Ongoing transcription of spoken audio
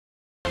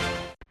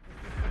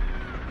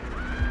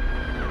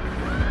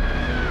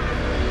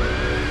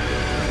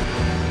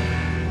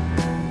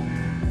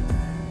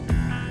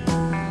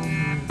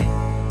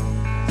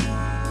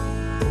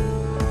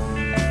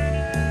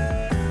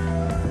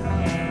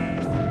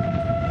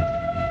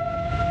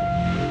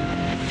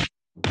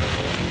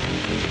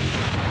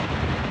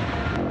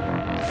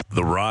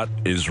The rot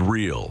is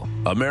real.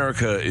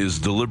 America is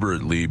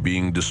deliberately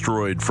being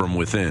destroyed from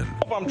within.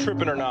 If I'm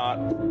tripping or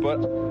not, but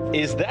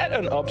is that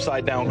an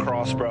upside down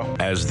cross, bro?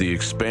 As the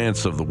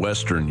expanse of the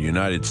western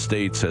United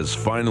States has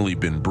finally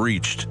been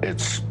breached,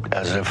 it's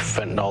as if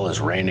fentanyl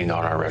is raining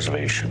on our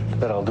reservation.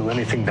 That I'll do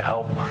anything to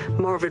help.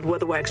 Marvin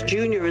Weatherwax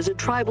Jr. is a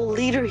tribal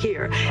leader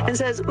here and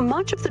says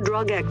much of the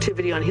drug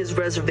activity on his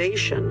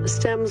reservation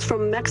stems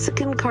from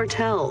Mexican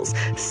cartels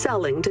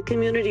selling to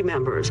community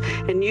members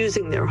and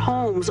using their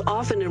homes,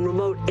 often in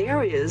remote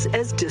areas,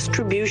 as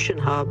distribution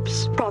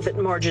hubs. Profit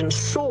margins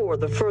soar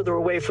the further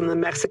away from the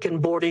Mexican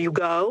border you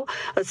go.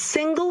 A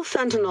single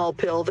fentanyl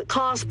pill that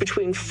costs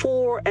between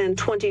 4 and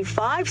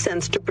 25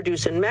 cents to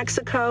produce in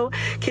Mexico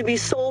can be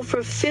sold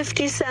for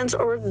 50 cents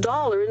or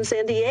 $1 in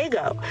San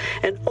Diego,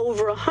 and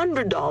over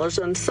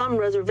 $100 on some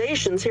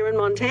reservations here in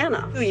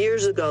Montana. 2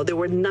 years ago, there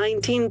were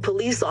 19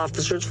 police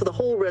officers for the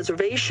whole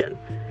reservation.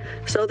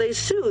 So they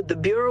sued the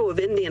Bureau of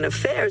Indian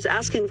Affairs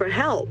asking for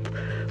help,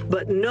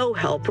 but no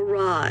help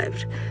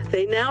arrived.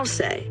 They now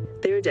say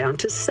they're down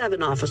to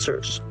 7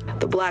 officers.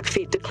 The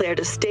Blackfeet declared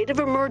a state of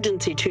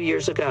emergency 2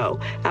 years ago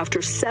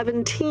after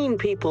 17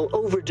 people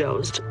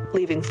overdosed,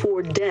 leaving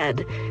 4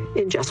 dead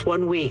in just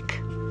 1 week.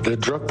 The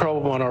drug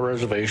problem on our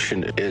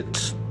reservation,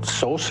 it's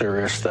so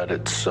serious that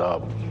it's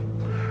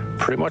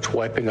pretty much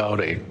wiping out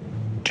a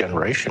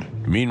generation.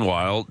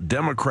 Meanwhile,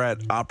 Democrat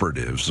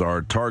operatives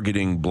are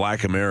targeting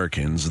Black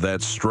Americans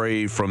that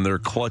stray from their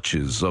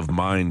clutches of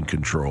mind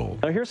control.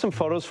 Now here's some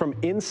photos from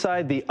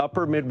inside the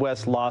Upper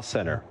Midwest Law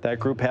Center. That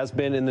group has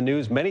been in the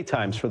news many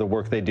times for the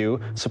work they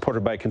do,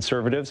 supported by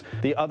conservatives.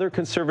 The other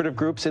conservative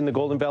groups in the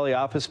Golden Valley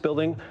office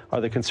building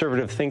are the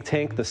conservative think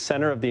tank, the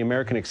Center of the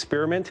American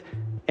Experiment,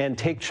 and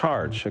Take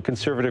Charge, a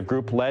conservative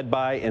group led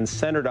by and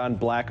centered on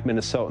Black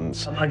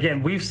Minnesotans.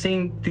 Again, we've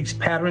seen these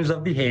patterns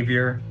of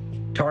behavior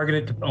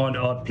targeted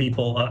on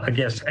people, I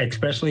guess,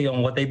 especially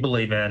on what they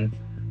believe in.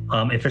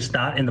 If it's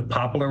not in the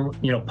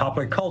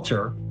popular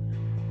culture,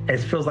 it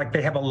feels like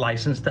they have a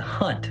license to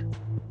hunt.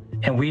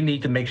 And we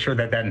need to make sure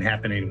that doesn't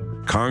happen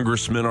anymore.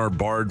 Congressmen are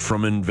barred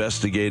from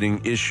investigating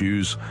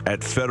issues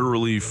at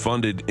federally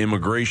funded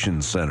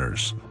immigration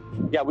centers.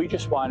 Yeah, we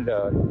just wanted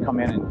to come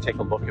in and take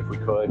a look if we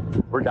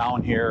could. We're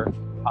down here.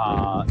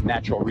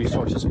 Natural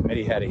Resources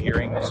Committee had a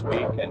hearing this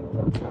week, and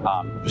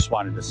just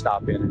wanted to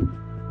stop in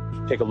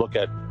and take a look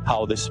at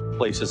how this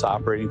place is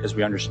operating, because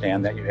we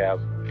understand that you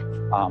have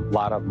a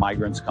lot of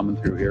migrants coming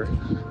through here.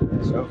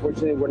 So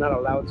unfortunately, we're not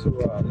allowed to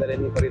let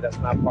anybody that's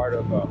not part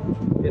of,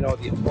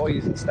 the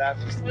employees and staff.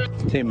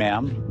 Hey,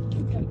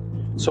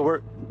 ma'am. So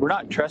we're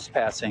not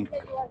trespassing.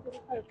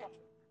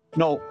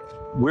 No,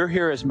 we're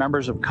here as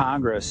members of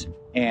Congress,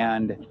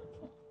 and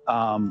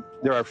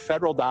there are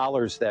federal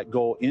dollars that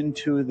go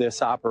into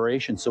this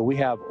operation, so we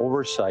have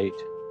oversight.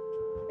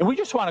 And we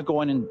just want to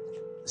go in and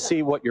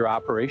see what your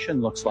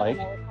operation looks like.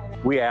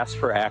 We asked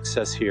for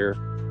access here.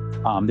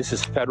 This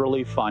is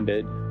federally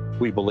funded.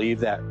 We believe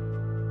that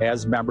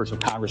as members of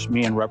Congress,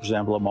 me and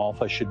Representative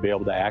Lamalfa should be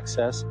able to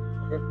access.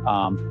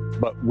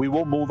 But we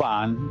will move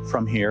on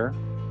from here.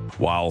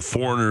 While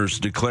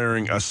foreigners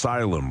declaring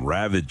asylum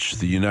ravage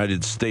the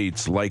United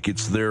States like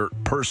it's their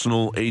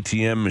personal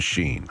ATM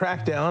machine.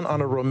 Crackdown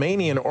on a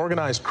Romanian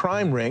organized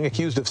crime ring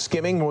accused of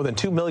skimming more than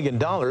 $2 million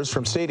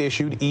from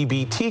state-issued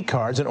EBT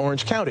cards in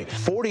Orange County.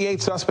 48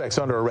 suspects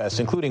under arrest,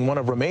 including one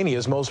of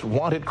Romania's most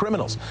wanted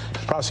criminals.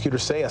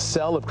 Prosecutors say a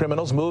cell of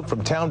criminals moved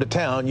from town to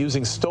town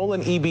using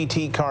stolen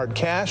EBT card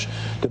cash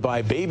to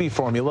buy baby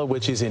formula,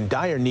 which is in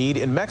dire need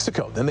in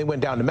Mexico. Then they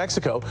went down to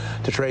Mexico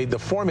to trade the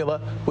formula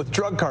with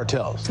drug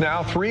cartels.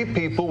 Now, 3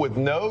 people with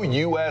no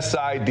U.S.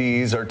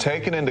 IDs are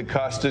taken into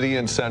custody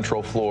in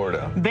Central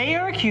Florida. They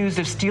are accused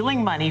of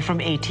stealing money from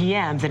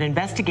ATMs, and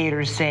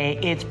investigators say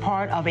it's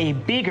part of a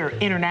bigger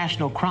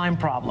international crime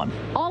problem.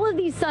 All of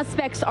these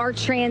suspects are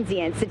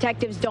transients.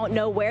 Detectives don't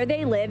know where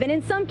they live, and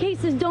in some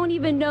cases don't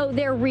even know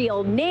their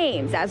real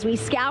names. As we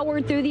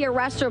scoured through the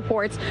arrest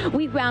reports,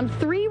 we found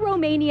 3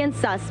 Romanian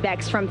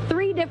suspects from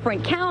 3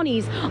 different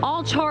counties,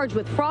 all charged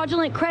with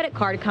fraudulent credit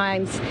card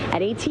crimes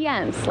at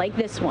ATMs like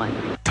this one.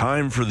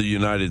 Time for the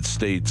United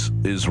States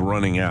is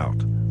running out.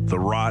 The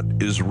rot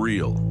is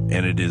real,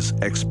 and it is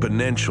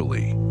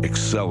exponentially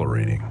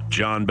accelerating.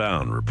 John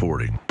Bound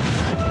reporting.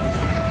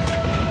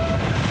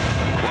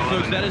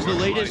 Folks, that is the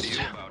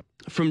latest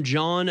from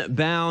John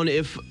Bound.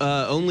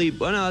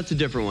 That's a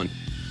different one.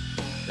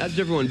 That's a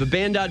different one. But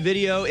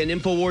band.video and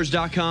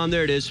Infowars.com.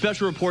 There it is.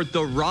 Special report,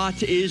 The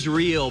Rot is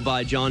Real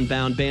by John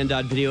Bound.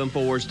 Band.video,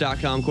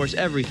 Infowars.com. Of course,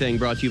 everything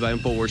brought to you by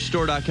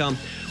InfoWarsStore.com.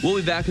 We'll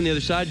be back on the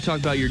other side to talk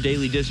about your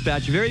daily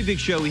dispatch. A very big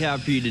show we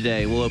have for you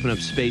today. We'll open up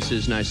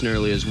spaces nice and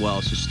early as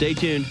well. So stay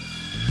tuned.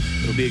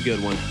 It'll be a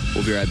good one.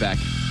 We'll be right back.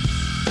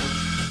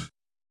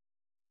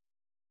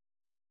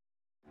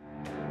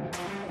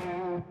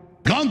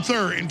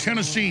 Gunther in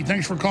Tennessee.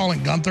 Thanks for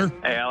calling, Gunther.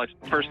 Hey, Alex,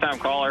 first-time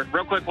caller.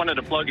 Real quick, wanted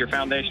to plug your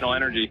Foundational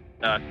Energy.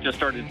 Just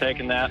started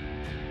taking that,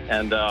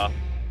 and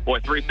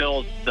 3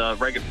 pills, the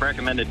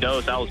recommended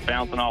dose. I was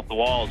bouncing off the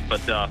walls,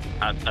 but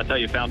I tell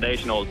you,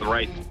 Foundational is the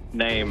right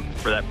name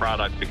for that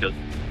product because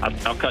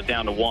I'll cut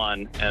down to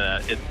 1.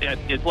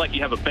 It's like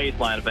you have a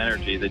baseline of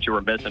energy that you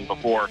were missing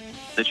before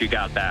that you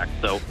got back.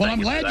 So well,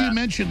 I'm glad you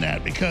mentioned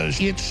that because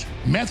it's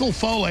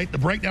methylfolate, the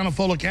breakdown of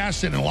folic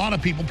acid, and a lot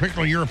of people,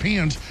 particularly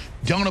Europeans,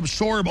 don't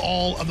absorb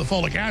all of the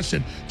folic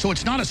acid. So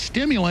it's not a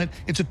stimulant.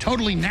 It's a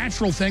totally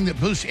natural thing that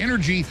boosts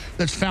energy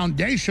that's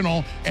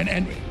foundational.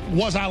 And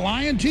was I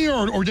lying to you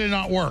or did it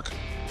not work?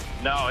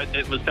 No,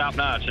 it was top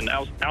notch. And I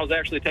was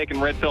actually taking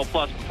Red Pill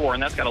Plus before,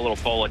 and that's got a little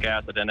folic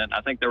acid in it. I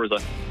think there was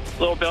a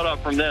little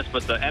buildup from this,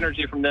 but the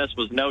energy from this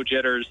was no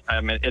jitters. I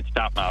mean, it's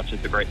top notch.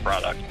 It's a great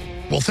product.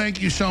 Well,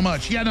 thank you so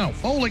much. Yeah, no,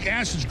 folic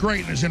acid's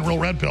great and it's in Real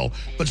Red Pill,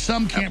 but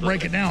some can't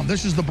break it down.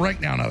 This is the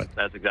breakdown of it.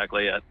 That's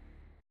exactly it.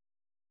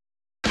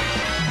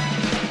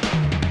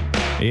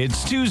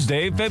 It's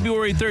Tuesday,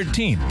 February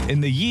 13th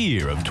in the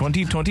year of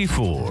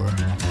 2024.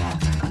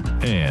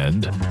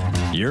 And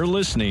you're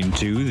listening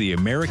to The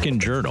American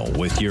Journal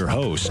with your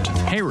host,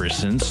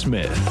 Harrison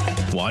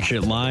Smith. Watch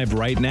it live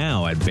right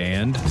now at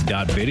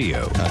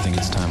band.video. I think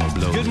it's time to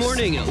blow. Good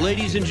morning,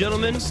 ladies and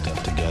gentlemen.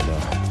 Step together.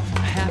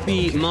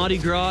 Happy Mardi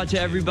Gras to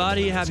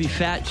everybody. Happy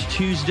Fat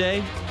Tuesday.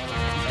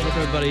 I hope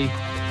everybody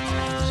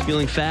is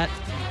feeling fat.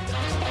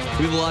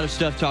 We have a lot of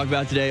stuff to talk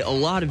about today. A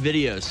lot of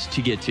videos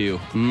to get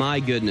to. My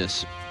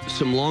goodness.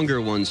 Some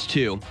longer ones,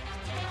 too.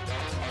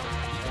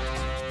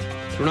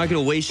 We're not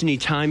going to waste any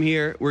time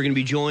here. We're going to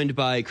be joined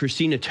by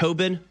Christina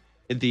Tobin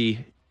at the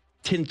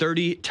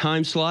 10:30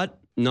 time slot,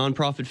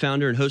 nonprofit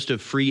founder and host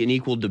of Free and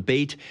Equal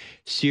Debate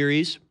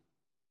series.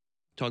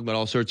 Talk about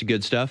all sorts of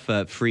good stuff,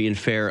 free and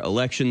fair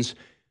elections.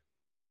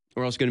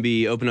 We're also going to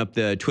be opening up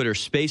the Twitter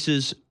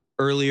Spaces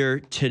earlier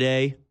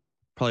today,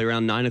 probably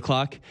around 9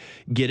 o'clock.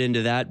 Get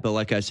into that. But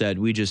like I said,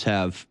 we just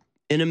have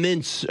an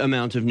immense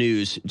amount of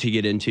news to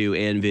get into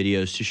and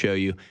videos to show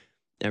you.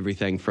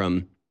 Everything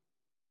from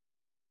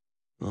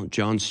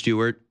Jon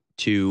Stewart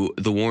to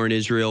the war in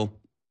Israel,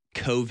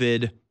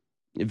 COVID,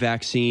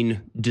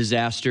 vaccine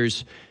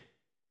disasters,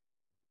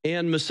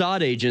 and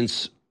Mossad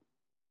agents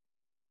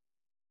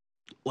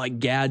like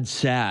Gad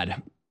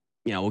Saad.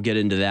 Yeah, we'll get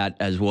into that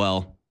as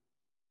well.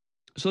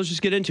 So let's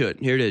just get into it.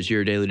 Here it is,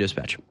 your Daily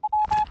Dispatch.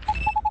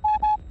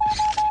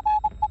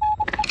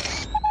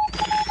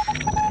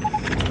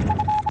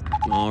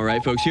 All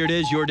right, folks, here it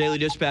is, your Daily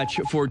Dispatch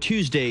for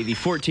Tuesday, the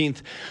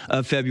 14th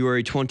of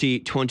February,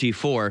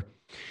 2024.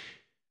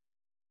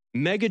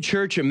 Mega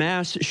church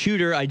mass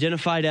shooter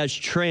identified as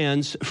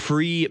trans,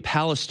 free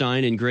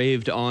Palestine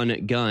engraved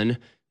on gun.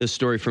 This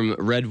story from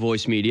Red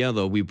Voice Media,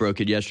 though we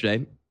broke it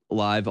yesterday,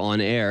 live on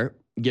air.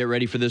 Get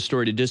ready for this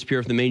story to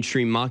disappear from the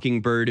mainstream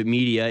Mockingbird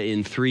media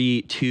in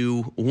 3,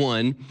 2,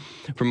 1.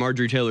 From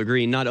Marjorie Taylor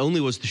Greene, not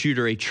only was the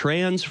shooter a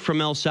trans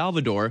from El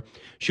Salvador,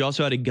 she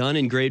also had a gun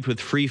engraved with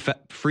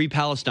free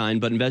Palestine,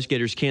 but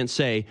investigators can't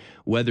say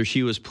whether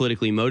she was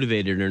politically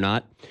motivated or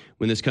not.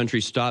 When this country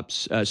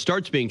starts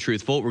being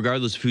truthful,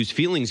 regardless of whose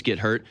feelings get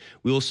hurt,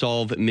 we will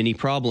solve many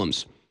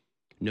problems.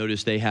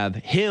 Notice they have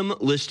him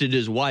listed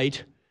as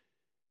white.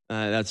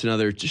 That's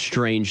another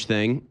strange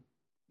thing.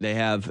 They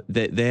have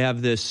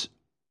this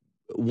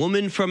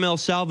woman from El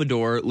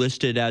Salvador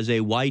listed as a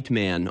white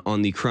man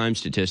on the crime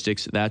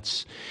statistics.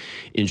 That's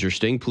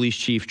interesting. Police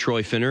Chief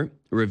Troy Finner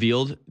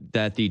revealed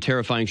that the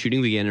terrifying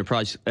shooting began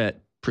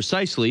at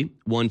precisely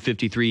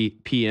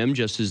 1:53 p.m.,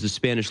 just as the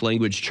Spanish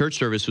language church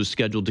service was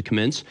scheduled to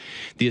commence.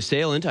 The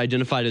assailant,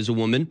 identified as a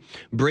woman,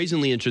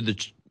 brazenly entered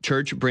the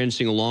church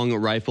brandishing a long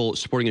rifle,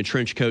 sporting a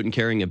trench coat, and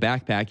carrying a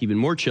backpack. Even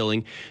more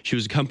chilling, she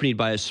was accompanied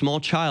by a small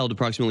child,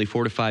 approximately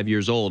 4 to 5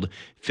 years old,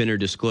 Finner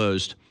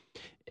disclosed.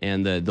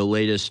 And the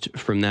latest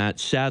from that,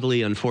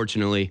 sadly,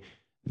 unfortunately,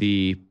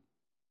 the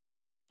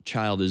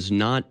child is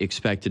not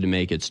expected to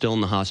make it, still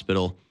in the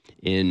hospital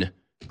in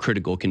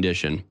critical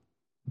condition.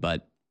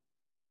 But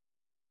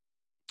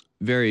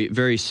very,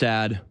 very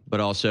sad, but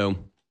also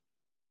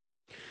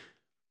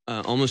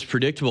almost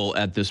predictable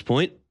at this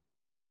point.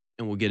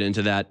 And we'll get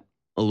into that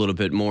a little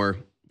bit more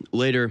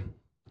later.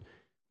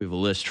 We have a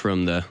list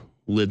from the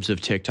Libs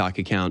of TikTok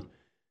account.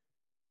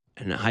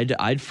 And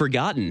I'd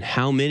forgotten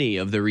how many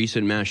of the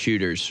recent mass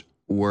shooters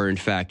were in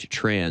fact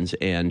trans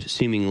and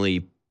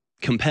seemingly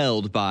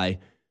compelled by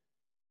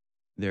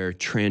their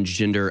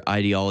transgender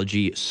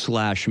ideology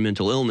 /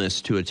 mental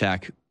illness to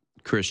attack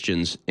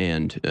Christians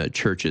and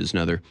churches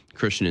and other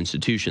Christian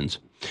institutions.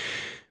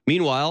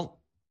 Meanwhile,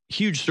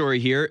 huge story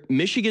here.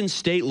 Michigan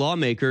state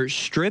lawmaker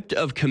stripped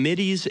of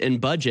committees and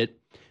budget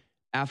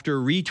after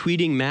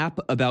retweeting map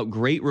about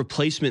Great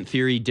Replacement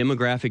Theory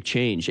demographic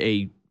change.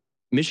 A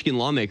Michigan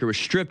lawmaker was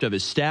stripped of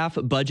his staff,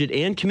 budget,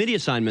 and committee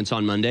assignments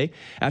on Monday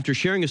after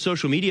sharing a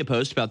social media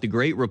post about the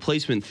Great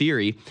Replacement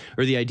Theory,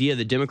 or the idea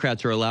that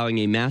Democrats are allowing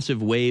a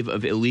massive wave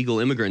of illegal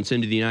immigrants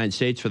into the United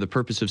States for the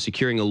purpose of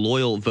securing a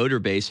loyal voter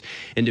base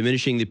and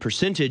diminishing the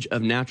percentage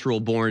of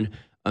natural-born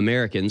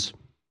Americans.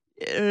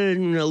 A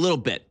little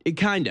bit.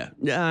 Kinda.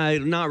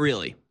 Not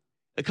really.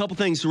 A couple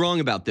things wrong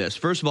about this.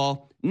 First of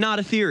all, not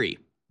a theory.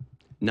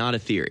 Not a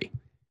theory.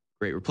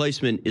 Great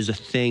Replacement is a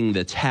thing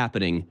that's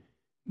happening,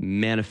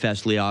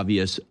 manifestly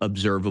obvious,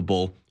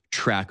 observable,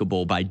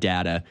 trackable by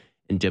data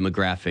and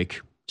demographic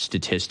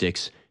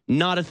statistics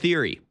not a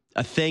theory,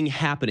 a thing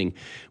happening.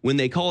 When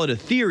they call it a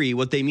theory,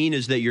 what they mean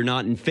is that you're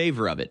not in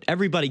favor of it.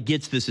 Everybody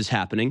gets this is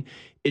happening.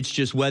 It's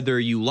just whether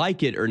you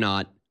like it or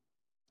not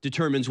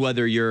determines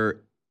whether you're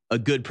a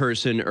good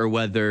person or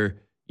whether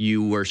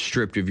you were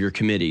stripped of your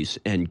committees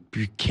and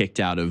kicked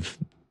out of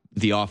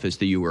the office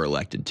that you were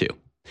elected to.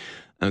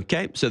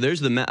 Okay, so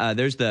there's the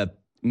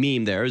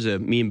meme there. There's a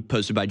meme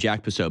posted by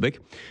Jack Posobiec.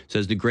 It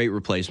says the Great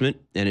Replacement,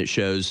 and it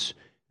shows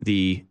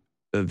the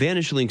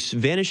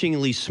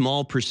vanishingly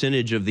small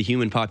percentage of the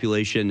human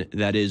population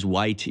that is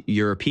white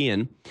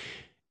European,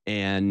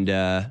 and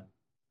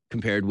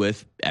compared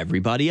with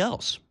everybody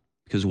else,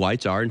 because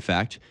whites are, in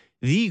fact,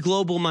 the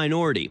global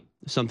minority,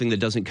 something that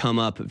doesn't come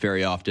up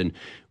very often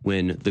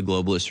when the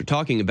globalists are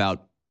talking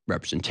about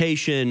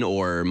representation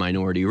or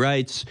minority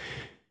rights.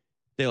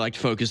 They like to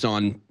focus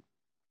on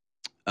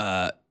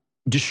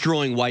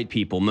destroying white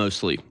people,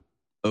 mostly,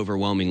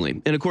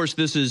 overwhelmingly. And of course,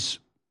 this is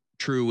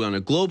true on a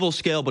global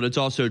scale, but it's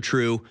also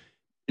true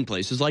in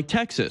places like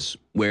Texas,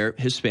 where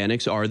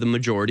Hispanics are the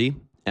majority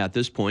at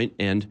this point,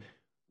 and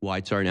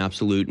whites are an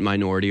absolute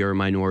minority, or a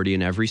minority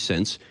in every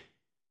sense.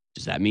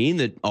 Does that mean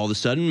that all of a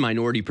sudden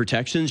minority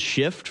protections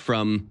shift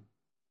from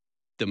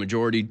the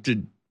majority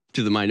to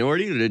the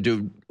minority?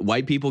 Do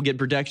white people get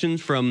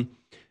protections from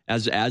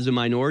as a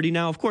minority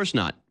now? Of course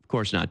not. Of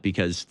course not,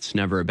 because it's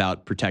never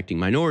about protecting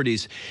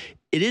minorities.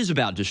 It is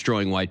about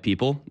destroying white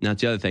people. And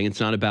that's the other thing. It's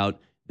not about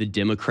the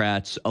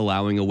Democrats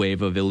allowing a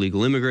wave of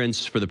illegal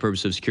immigrants for the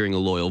purpose of securing a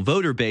loyal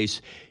voter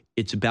base.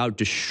 It's about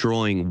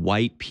destroying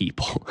white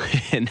people,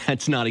 and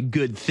that's not a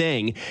good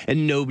thing,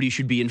 and nobody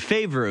should be in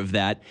favor of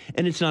that,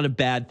 and it's not a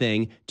bad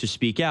thing to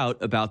speak out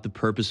about the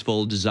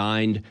purposeful,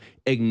 designed,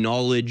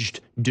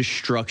 acknowledged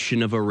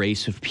destruction of a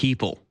race of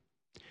people.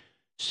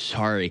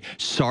 Sorry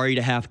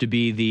to have to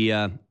be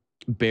the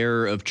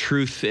bearer of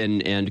truth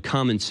and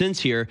common sense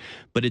here,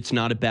 but it's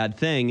not a bad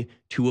thing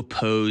to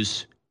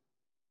oppose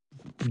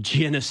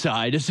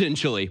genocide,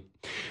 essentially,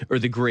 or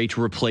the Great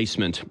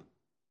Replacement.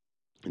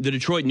 The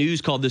Detroit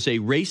News called this a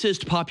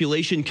racist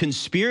population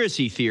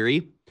conspiracy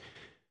theory,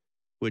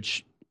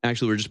 which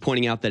actually we're just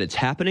pointing out that it's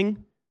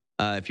happening.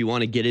 If you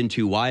want to get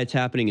into why it's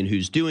happening and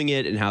who's doing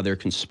it and how they're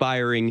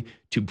conspiring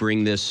to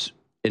bring this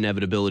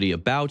inevitability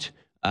about,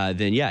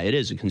 then yeah, it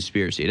is a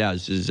conspiracy.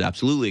 It is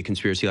absolutely a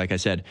conspiracy. Like I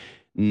said,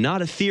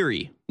 not a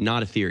theory,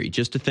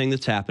 just a thing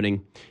that's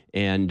happening.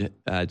 And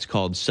it's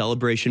called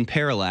Celebration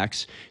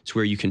Parallax. It's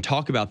where you can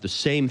talk about the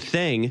same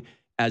thing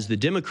as the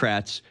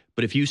Democrats,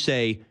 but if you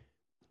say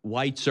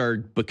whites are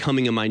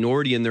becoming a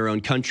minority in their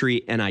own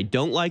country, and I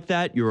don't like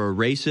that, you're a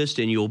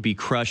racist, and you'll be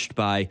crushed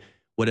by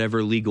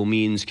whatever legal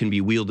means can be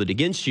wielded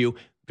against you.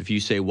 If you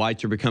say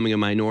whites are becoming a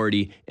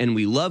minority and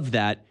we love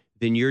that,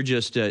 then you're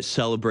just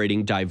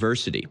celebrating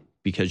diversity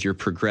because you're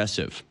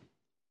progressive.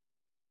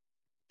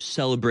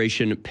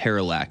 Celebration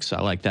Parallax.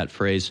 I like that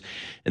phrase,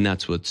 and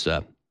that's what's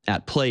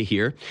at play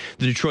here.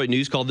 The Detroit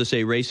News called this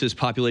a racist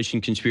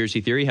population conspiracy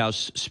theory.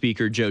 House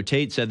Speaker Joe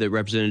Tate said that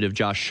Representative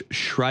Josh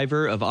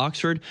Shriver of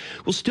Oxford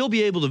will still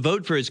be able to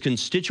vote for his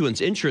constituents'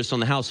 interests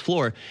on the House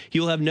floor. He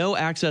will have no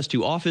access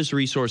to office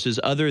resources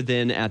other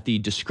than at the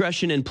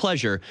discretion and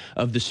pleasure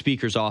of the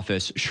Speaker's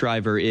office.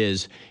 Shriver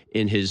is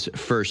in his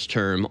first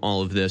term.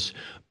 All of this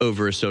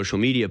over a social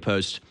media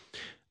post.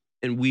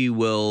 And we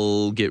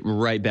will get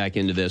right back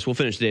into this. We'll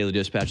finish the Daily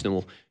Dispatch, then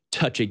we'll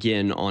touch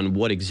again on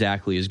what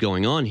exactly is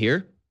going on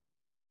here.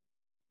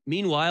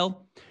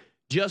 Meanwhile,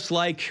 just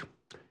like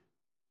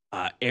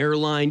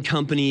airline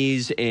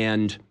companies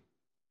and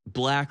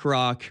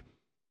BlackRock,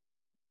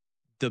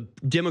 the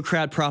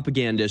Democrat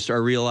propagandists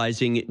are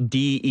realizing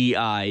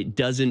DEI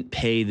doesn't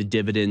pay the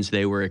dividends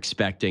they were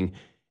expecting,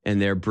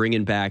 and they're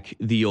bringing back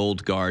the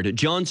old guard.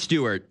 Jon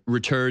Stewart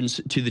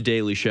returns to The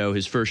Daily Show,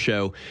 his first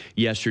show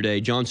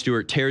yesterday. Jon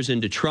Stewart tears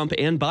into Trump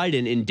and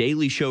Biden in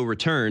Daily Show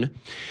return.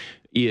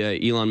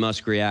 Elon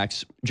Musk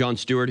reacts. Jon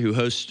Stewart, who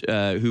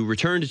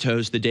returned to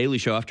host The Daily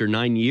Show after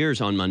 9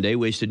 years on Monday,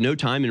 wasted no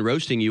time in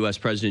roasting U.S.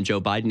 President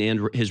Joe Biden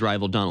and his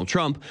rival Donald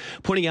Trump,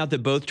 pointing out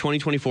that both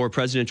 2024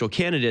 presidential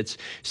candidates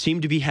seem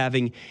to be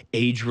having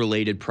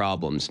age-related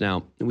problems.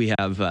 Now, we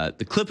have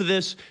the clip of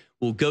this.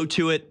 We'll go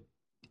to it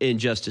in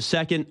just a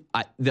second.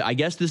 I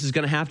guess this is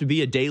going to have to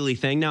be a daily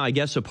thing now. I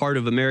guess a part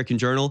of American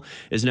Journal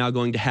is now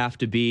going to have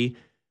to be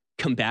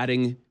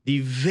combating the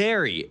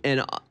very,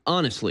 and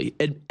honestly,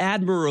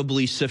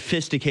 admirably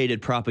sophisticated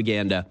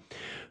propaganda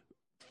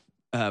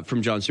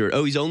from Jon Stewart.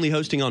 Oh, he's only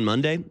hosting on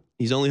Monday?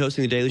 He's only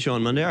hosting The Daily Show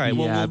on Monday? All right.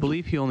 Yeah, I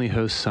believe he only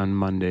hosts on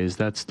Mondays.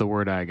 That's the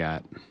word I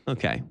got.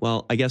 Okay.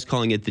 Well, I guess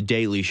calling it The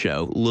Daily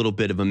Show, a little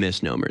bit of a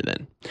misnomer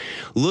then.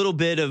 A little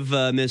bit of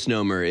a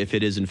misnomer if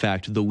it is, in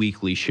fact, The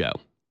Weekly Show.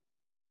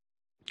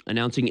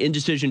 Announcing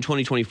Indecision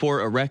 2024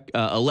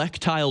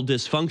 electile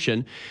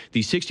dysfunction,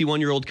 the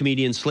 61-year-old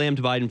comedian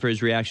slammed Biden for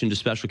his reaction to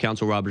special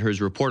counsel Robert Hur's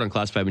report on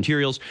classified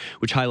materials,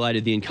 which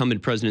highlighted the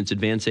incumbent president's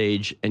advanced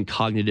age and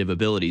cognitive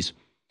abilities.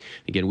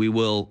 Again, we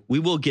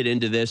will get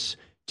into this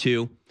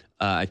too.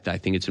 I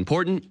think it's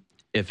important.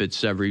 If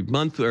it's every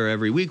month or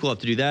every week, we'll have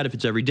to do that. If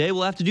it's every day,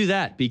 we'll have to do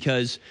that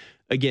because,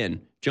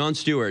 again, Jon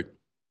Stewart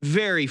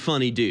Very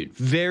funny dude.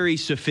 Very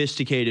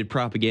sophisticated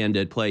propaganda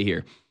at play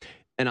here.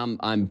 And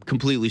I'm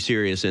completely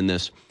serious in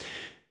this.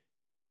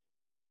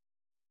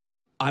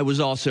 I was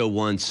also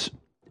once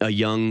a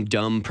young,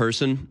 dumb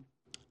person.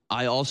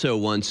 I also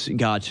once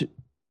got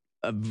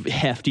a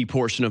hefty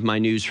portion of my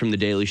news from The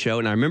Daily Show.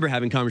 And I remember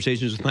having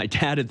conversations with my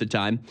dad at the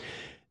time.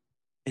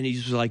 And he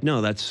was like,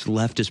 no, that's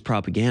leftist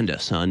propaganda,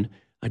 son.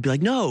 I'd be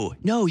like, no,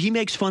 he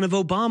makes fun of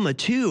Obama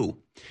too.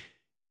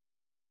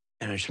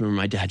 And I just remember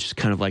my dad just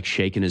kind of like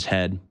shaking his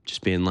head,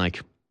 just being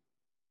like,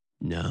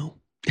 no.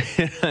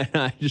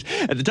 At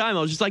the time,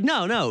 I was just like,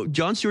 no.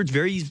 Jon Stewart's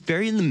very,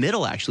 very in the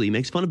middle, actually. He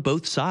makes fun of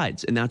both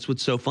sides. And that's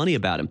what's so funny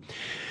about him.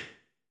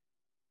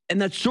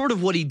 And that's sort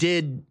of what he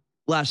did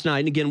last night.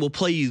 And again, we'll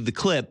play you the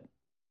clip.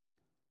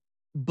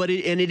 But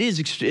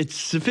it's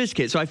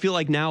sophisticated. So I feel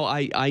like now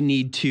I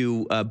need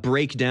to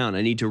break down.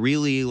 I need to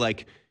really,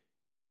 like,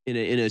 in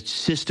a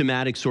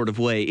systematic sort of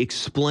way,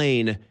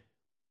 explain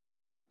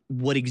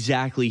what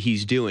exactly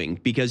he's doing,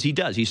 because he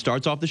does. He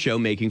starts off the show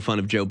making fun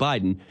of Joe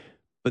Biden,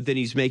 but then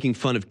he's making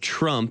fun of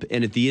Trump.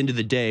 And at the end of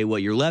the day,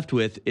 what you're left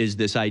with is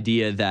this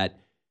idea that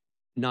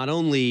not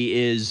only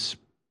is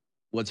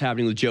what's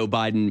happening with Joe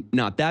Biden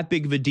not that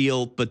big of a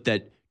deal, but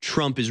that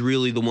Trump is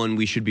really the one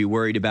we should be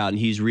worried about, and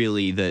he's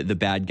really the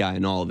bad guy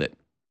in all of it.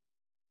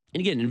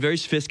 And again, in a very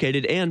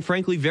sophisticated and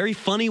frankly very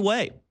funny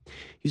way.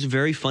 He's a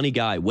very funny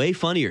guy, way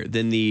funnier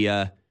than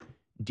the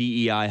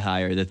DEI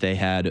hire that they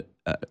had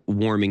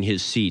warming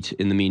his seat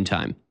in the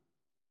meantime,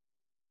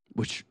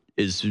 which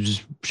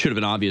should have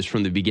been obvious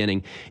from the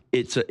beginning.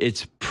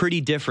 It's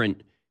pretty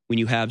different when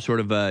you have sort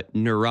of a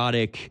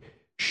neurotic,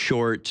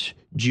 short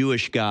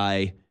Jewish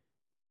guy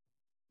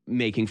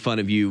making fun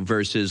of you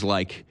versus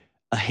like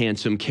a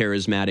handsome,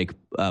 charismatic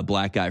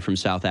black guy from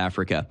South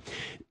Africa.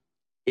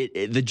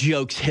 The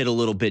jokes hit a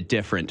little bit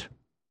different.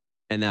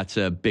 And that's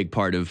a big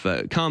part of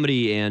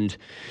comedy, and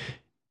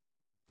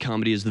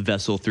comedy is the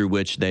vessel through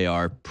which they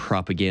are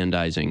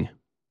propagandizing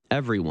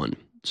everyone.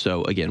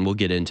 So again, we'll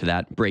get into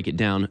that, break it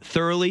down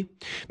thoroughly.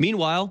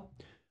 Meanwhile,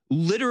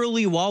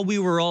 literally while we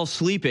were all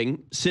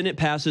sleeping, Senate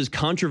passes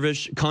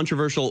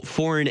controversial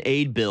foreign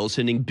aid bill,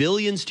 sending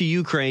billions to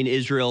Ukraine,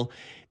 Israel,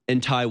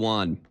 and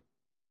Taiwan.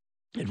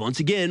 And once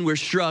again, we're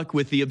struck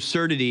with the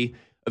absurdity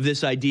of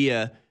this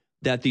idea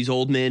that these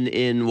old men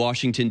in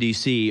Washington,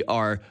 D.C.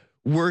 are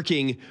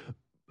working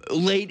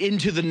late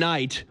into the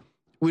night,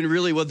 when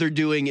really what they're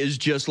doing is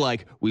just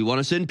like, we want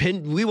to send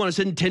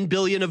 $10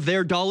 billion of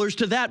their dollars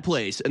to that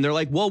place. And they're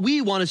like, well,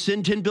 we want to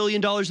send $10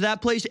 billion to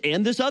that place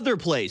and this other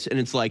place. And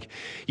it's like,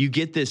 you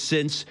get this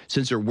sense,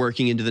 since they're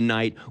working into the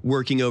night,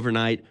 working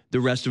overnight, the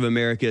rest of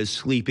America is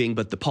sleeping,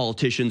 but the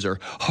politicians are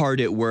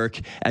hard at work,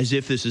 as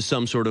if this is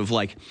some sort of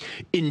like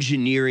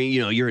engineering,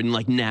 you're in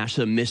like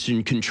NASA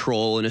mission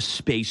control and a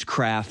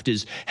spacecraft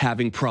is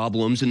having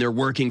problems and they're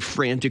working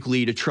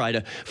frantically to try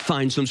to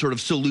find some sort of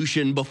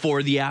solution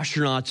before the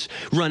astronauts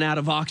run out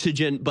of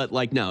oxygen. But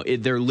like, no,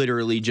 they're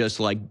literally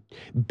just like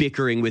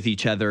bickering with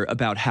each other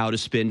about how to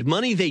spend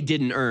money they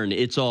didn't earn.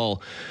 It's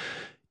all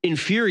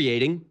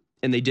infuriating.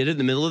 And they did it in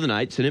the middle of the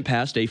night. Senate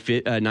passed a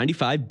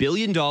 $95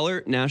 billion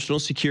national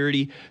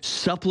security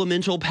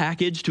supplemental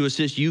package to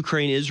assist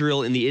Ukraine,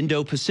 Israel, in the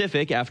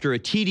Indo-Pacific after a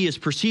tedious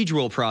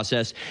procedural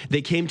process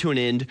that came to an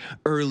end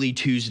early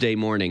Tuesday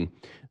morning.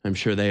 I'm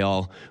sure they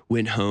all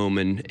went home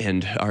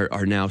and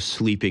are now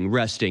sleeping,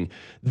 resting.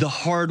 The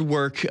hard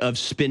work of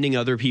spending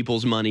other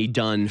people's money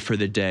done for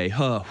the day.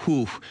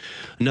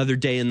 Another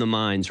day in the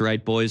mines,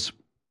 right, boys?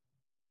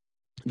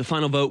 The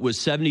final vote was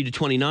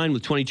 70-29,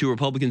 with 22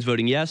 Republicans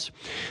voting yes.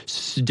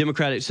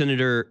 Democratic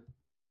Senator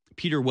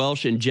Peter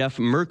Welch and Jeff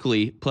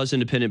Merkley, plus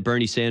Independent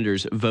Bernie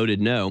Sanders, voted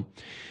no.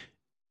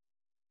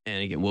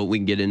 And again, we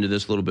can get into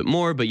this a little bit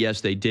more, but yes,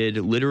 they did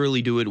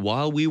literally do it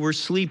while we were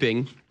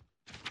sleeping,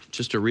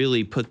 just to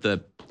really put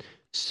the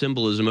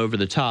symbolism over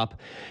the top.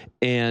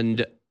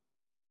 And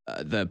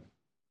the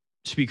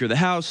Speaker of the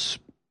House,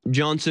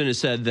 Johnson, has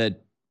said that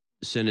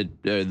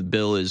the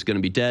bill is going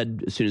to be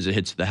dead as soon as it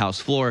hits the House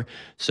floor.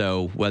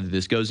 So whether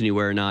this goes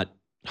anywhere or not,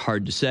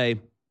 hard to say,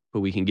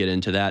 but we can get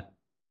into that.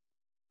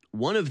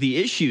 One of the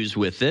issues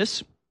with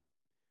this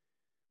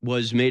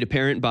was made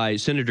apparent by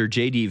Senator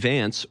J.D.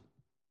 Vance.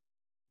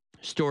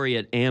 Story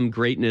at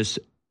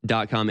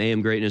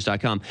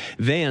amgreatness.com.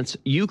 Vance,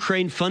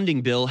 Ukraine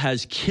funding bill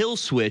has kill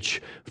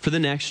switch for the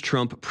next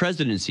Trump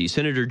presidency.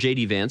 Senator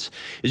J.D. Vance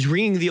is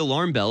ringing the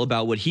alarm bell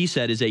about what he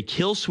said is a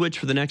kill switch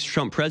for the next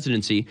Trump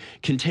presidency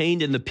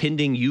contained in the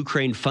pending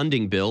Ukraine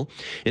funding bill.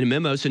 In a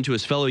memo sent to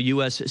his fellow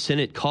U.S.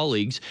 Senate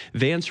colleagues,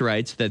 Vance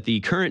writes that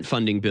the current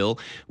funding bill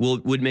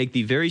would make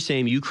the very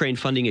same Ukraine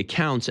funding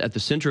accounts at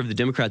the center of the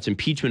Democrats'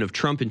 impeachment of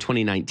Trump in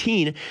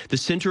 2019 the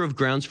center of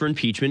grounds for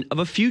impeachment of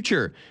a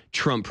future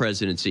Trump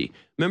presidency.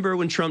 Remember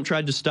when Trump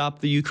tried to stop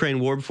the Ukraine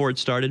war before it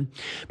started?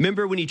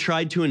 Remember when he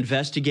tried to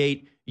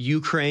investigate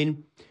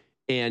Ukraine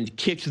and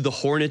kicked the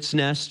hornet's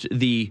nest,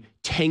 the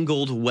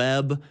tangled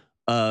web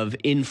of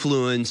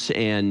influence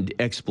and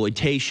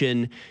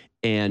exploitation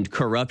and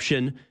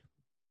corruption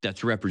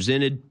that's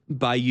represented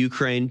by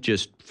Ukraine,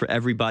 just for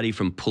everybody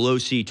from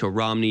Pelosi to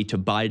Romney to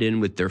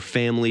Biden with their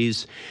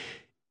families,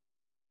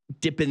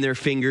 dipping their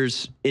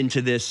fingers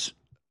into this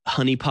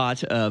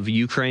honeypot of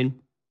Ukraine.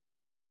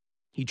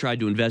 He tried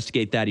to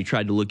investigate that. He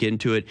tried to look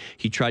into it.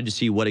 He tried to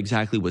see what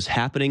exactly was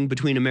happening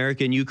between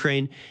America and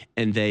Ukraine,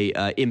 and they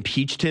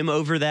impeached him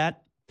over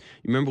that.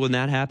 You remember when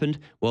that happened?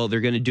 Well,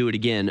 they're going to do it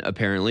again,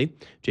 apparently.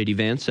 J.D.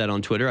 Vance said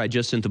on Twitter, I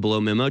just sent the below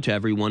memo to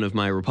every one of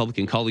my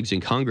Republican colleagues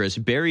in Congress.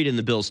 Buried in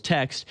the bill's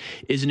text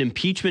is an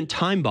impeachment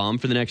time bomb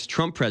for the next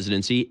Trump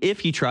presidency if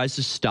he tries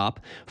to stop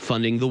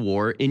funding the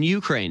war in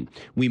Ukraine.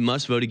 We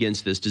must vote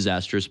against this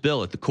disastrous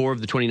bill. At the core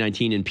of the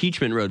 2019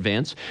 impeachment, wrote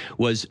Vance,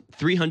 was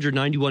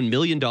 $391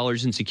 million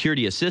in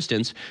security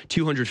assistance,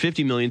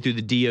 $250 million through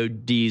the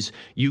DoD's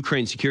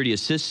Ukraine Security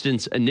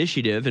Assistance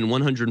Initiative, and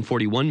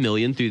 $141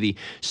 million through the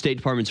State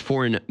Department's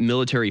Foreign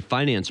Military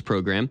Finance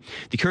Program.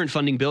 The current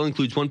funding bill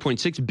includes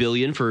 $1.6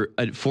 billion for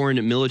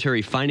foreign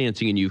military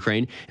financing in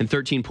Ukraine and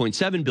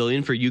 $13.7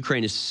 billion for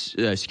Ukraine's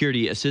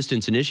Security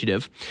Assistance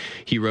Initiative.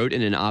 He wrote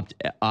in an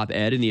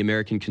op-ed in the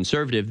American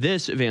Conservative,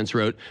 this, Vance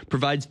wrote,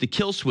 provides the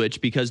kill switch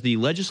because the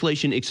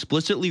legislation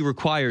explicitly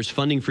requires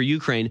funding for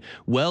Ukraine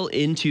well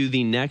into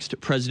the next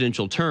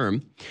presidential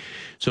term.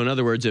 So in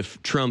other words,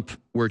 if Trump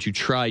were to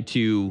try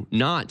to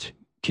not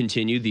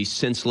continue the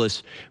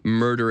senseless,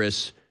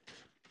 murderous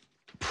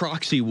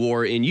proxy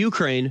war in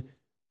Ukraine,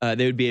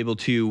 they would be able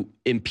to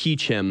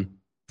impeach him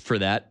for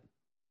that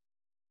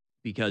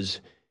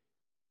because,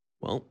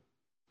 well,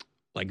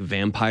 like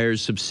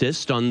vampires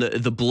subsist on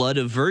the blood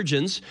of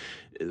virgins,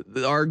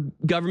 our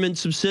government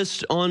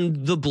subsists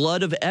on the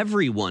blood of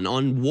everyone,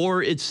 on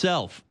war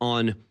itself,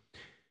 on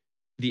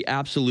the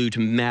absolute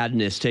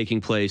madness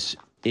taking place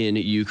in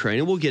Ukraine.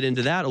 And we'll get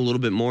into that a little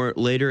bit more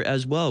later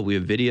as well. We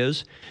have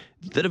videos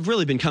that have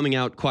really been coming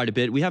out quite a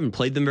bit. We haven't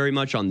played them very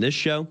much on this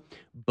show,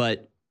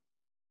 but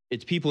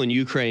it's people in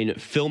Ukraine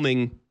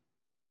filming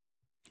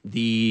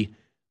the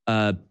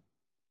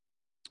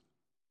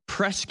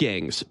press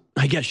gangs,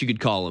 I guess you could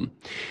call them.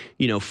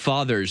 You know,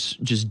 fathers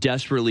just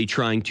desperately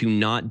trying to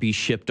not be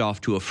shipped off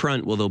to a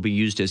front. Well, they'll be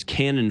used as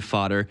cannon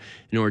fodder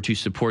in order to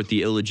support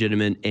the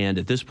illegitimate and,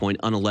 at this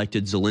point,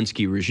 unelected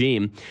Zelensky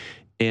regime.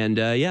 And,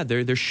 yeah,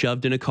 they're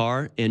shoved in a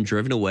car and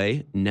driven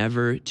away,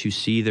 never to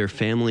see their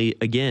family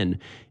again.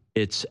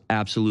 It's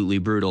absolutely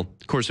brutal.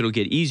 Of course, it'll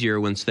get easier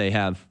once they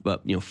have,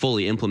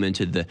 fully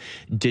implemented the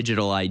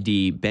digital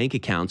ID bank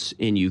accounts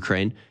in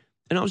Ukraine.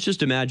 And I was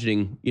just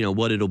imagining,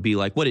 what it'll be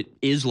like, what it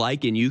is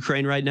like in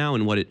Ukraine right now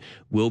and what it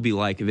will be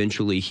like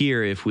eventually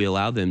here if we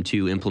allow them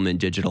to implement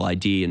digital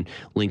ID and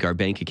link our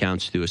bank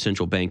accounts through a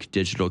central bank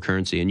digital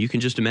currency. And you can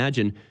just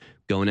imagine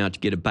going out to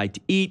get a bite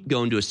to eat,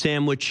 going to a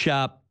sandwich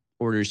shop,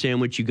 ordering a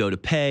sandwich, you go to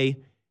pay,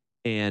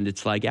 and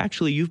it's like,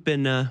 actually, you've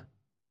been...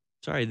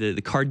 sorry,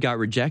 the card got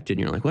rejected.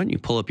 And you're like, what? And you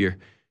pull up your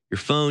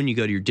phone, you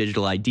go to your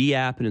digital ID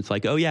app, and it's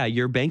like, oh, yeah,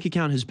 your bank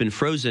account has been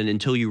frozen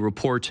until you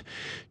report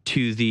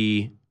to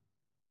the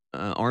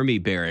army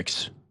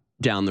barracks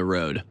down the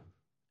road.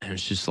 And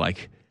it's just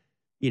like,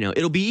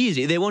 it'll be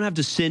easy. They won't have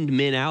to send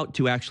men out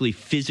to actually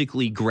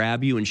physically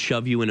grab you and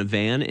shove you in a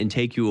van and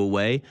take you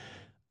away.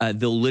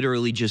 They'll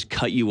literally just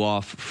cut you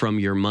off from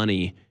your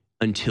money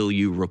until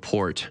you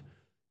report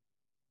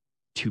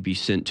to be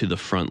sent to the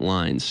front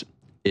lines.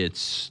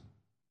 It's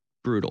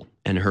brutal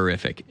and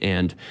horrific.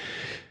 And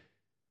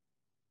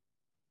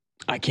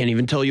I can't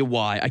even tell you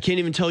why. I can't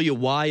even tell you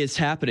why it's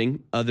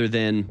happening other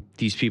than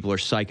these people are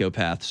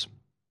psychopaths.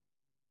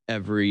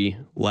 Every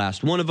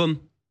last one of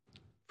them,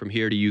 from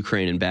here to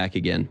Ukraine and back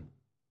again.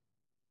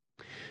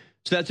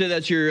 So that's it.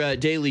 That's your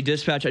daily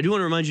dispatch. I do want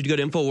to remind you to go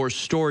to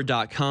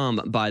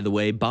InfoWarsStore.com, by the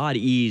way. Bod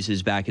Ease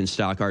is back in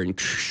stock. Our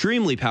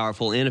extremely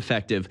powerful and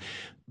effective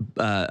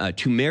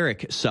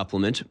turmeric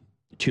supplement,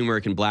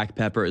 turmeric and black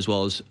pepper, as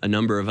well as a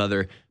number of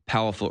other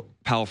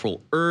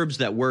powerful herbs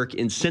that work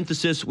in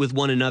synthesis with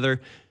one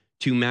another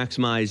to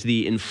maximize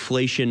the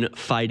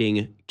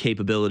inflation-fighting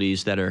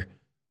capabilities that are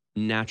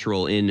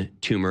natural in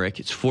turmeric.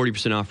 It's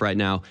 40% off right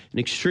now. An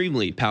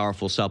extremely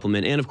powerful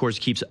supplement, and of course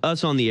keeps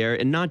us on the air,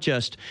 and not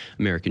just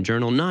American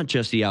Journal, not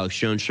just the Alex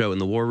Jones Show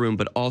and the War Room,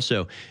 but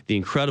also the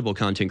incredible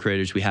content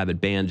creators we have at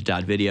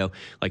Band.video,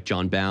 like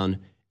John Bound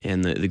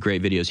and the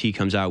great videos he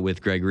comes out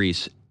with, Greg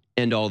Reese,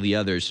 and all the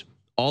others.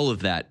 All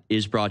of that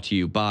is brought to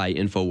you by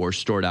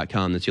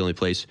InfoWarsStore.com. That's the only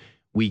place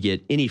we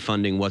get any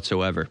funding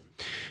whatsoever.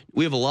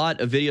 We have a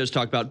lot of videos to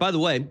talk about. By the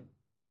way, in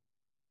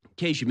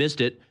case you missed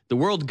it, the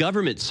World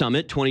Government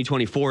Summit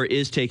 2024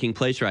 is taking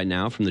place right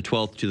now from the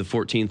 12th to the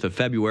 14th of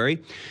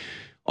February.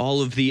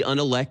 All of the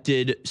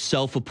unelected,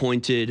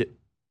 self-appointed,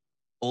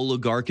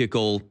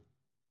 oligarchical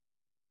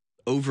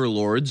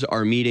overlords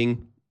are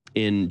meeting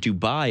in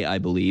Dubai, I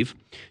believe,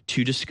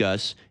 to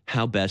discuss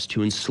how best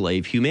to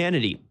enslave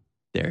humanity.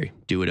 They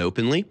do it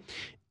openly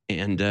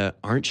and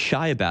aren't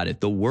shy about it.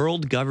 The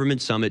World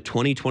Government Summit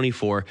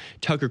 2024,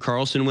 Tucker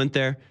Carlson went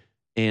there,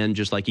 and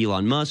just like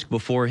Elon Musk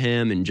before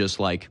him, and just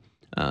like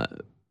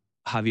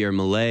Javier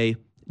Milei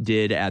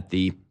did at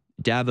the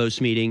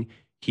Davos meeting,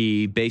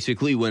 he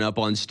basically went up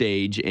on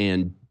stage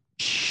and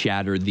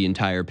shattered the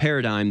entire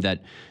paradigm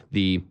that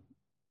the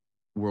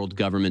world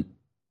government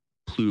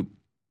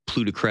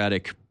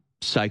plutocratic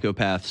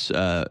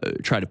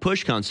psychopaths try to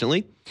push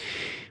constantly.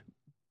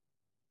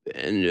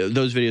 And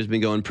those videos have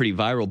been going pretty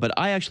viral. But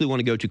I actually want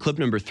to go to clip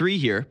number 3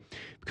 here,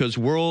 because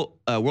World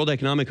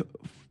Economic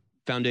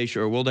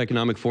Foundation or World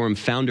Economic Forum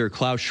founder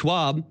Klaus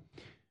Schwab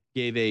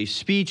gave a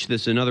speech.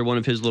 This is another one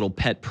of his little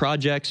pet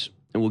projects,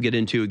 and we'll get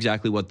into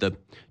exactly what the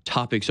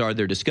topics are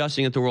they're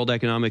discussing at the World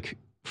Economic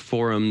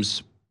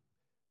Forum's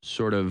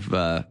sort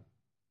of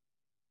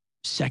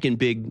second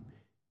big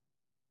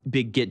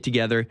get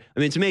together. I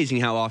mean, it's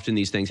amazing how often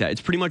these things happen.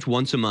 It's pretty much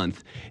once a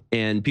month,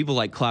 and people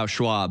like Klaus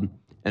Schwab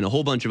and a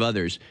whole bunch of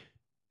others,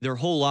 their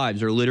whole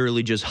lives are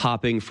literally just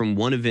hopping from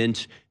one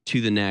event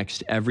to the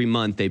next. Every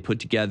month they put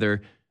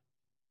together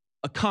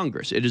a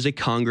Congress. It is a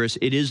Congress.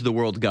 It is the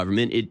world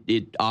government.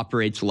 It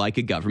operates like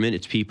a government.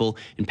 It's people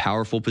in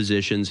powerful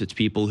positions. It's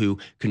people who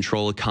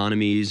control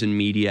economies and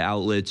media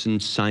outlets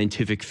and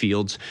scientific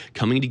fields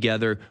coming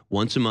together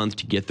once a month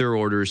to get their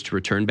orders, to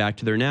return back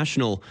to their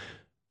national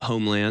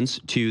homelands,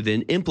 to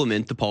then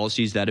implement the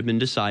policies that have been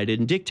decided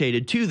and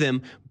dictated to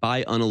them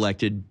by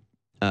unelected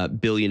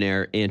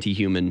billionaire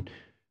anti-human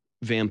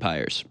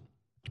vampires.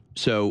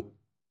 So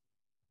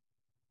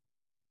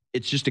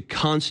it's just a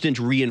constant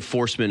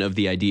reinforcement of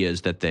the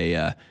ideas that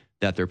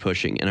they're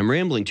pushing. And I'm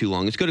rambling too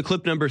long. Let's go to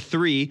clip number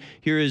 3.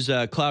 Here is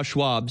Klaus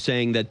Schwab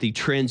saying that the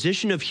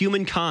transition of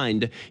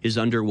humankind is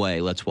underway.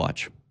 Let's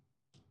watch.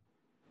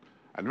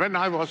 And when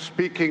I was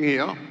speaking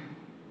here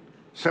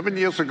 7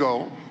 years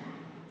ago,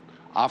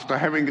 after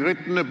having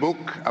written a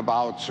book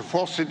about the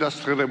fourth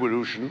industrial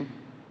revolution,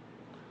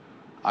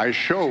 I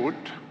showed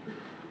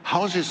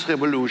how this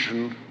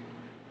revolution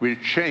will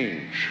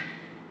change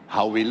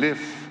how we live,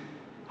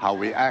 how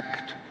we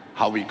act,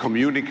 how we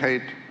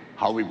communicate,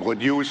 how we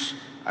produce,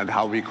 and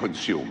how we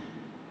consume.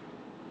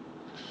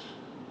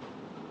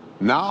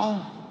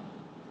 Now,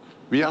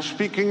 we are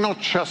speaking not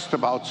just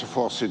about the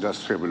fourth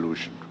industrial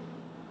revolution.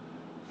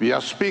 We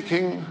are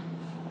speaking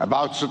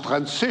about the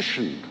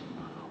transition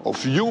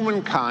of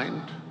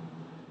humankind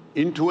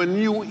into a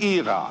new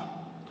era,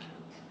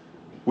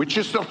 which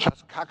is not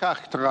just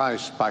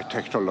characterized by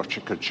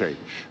technological change.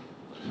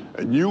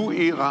 A new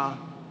era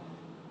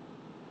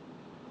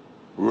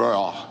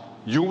where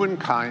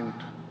humankind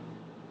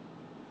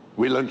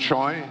will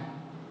enjoy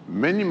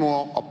many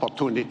more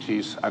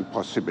opportunities and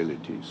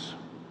possibilities.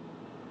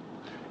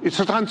 It's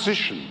a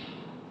transition.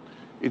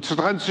 It's a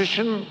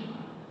transition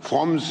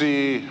from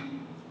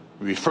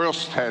we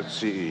first had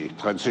the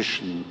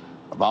transition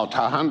about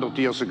 100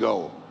 years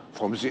ago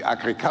from the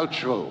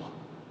agricultural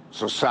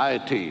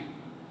society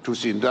to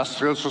the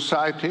industrial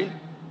society.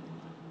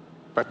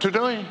 But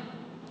today,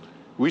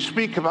 we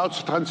speak about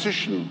the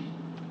transition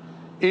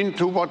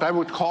into what I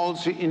would call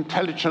the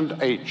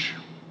intelligent age.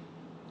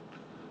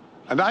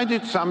 And I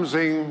did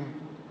something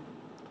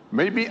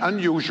maybe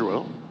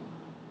unusual.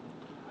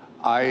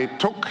 I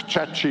took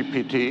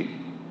ChatGPT,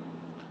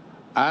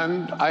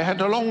 and I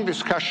had a long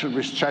discussion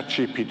with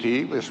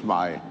ChatGPT, with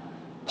my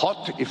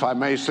pot, if I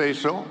may say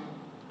so,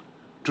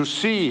 to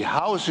see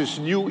how this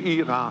new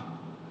era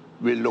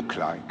will look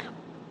like.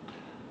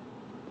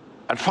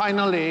 And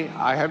finally,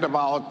 I had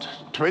about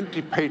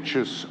 20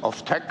 pages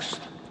of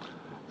text,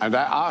 and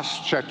I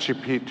asked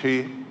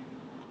ChatGPT,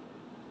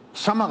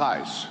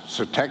 summarize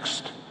the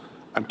text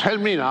and tell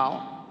me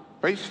now,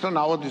 based on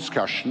our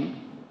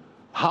discussion,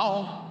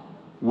 how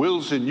will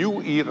the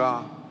new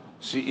era,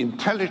 the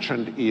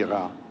intelligent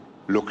era,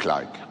 look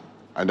like?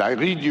 And I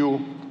read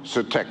you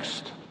the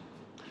text.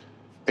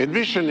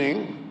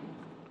 Envisioning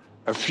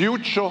a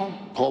future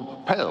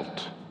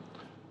propelled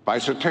by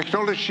the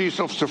technologies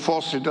of the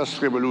fourth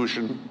industrial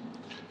revolution,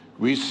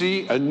 we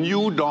see a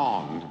new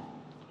dawn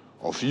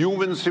of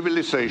human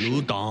civilization.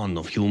 New dawn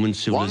of human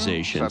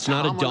civilization. It's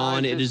not a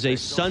dawn, it is a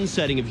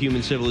sunsetting of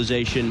human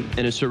civilization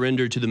and a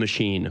surrender to the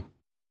machine.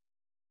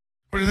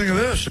 What do you think of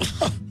this?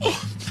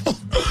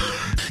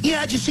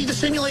 Yeah, did you see the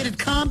simulated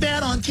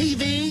combat on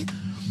TV?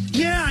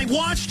 Yeah, I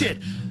watched it.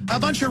 A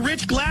bunch of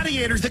rich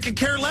gladiators that could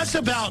care less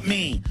about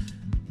me.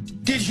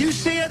 Did you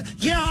see it?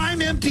 Yeah,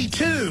 I'm empty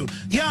too.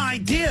 Yeah, I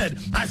did.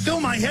 I fill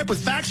my head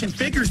with facts and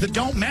figures that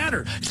don't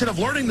matter instead of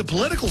learning the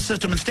political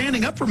system and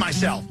standing up for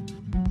myself.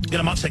 And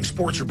I'm not saying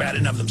sports are bad in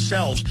and of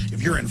themselves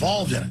if you're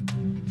involved in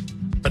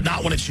it, but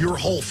not when it's your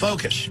whole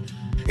focus.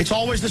 It's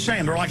always the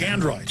same. They're like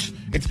androids.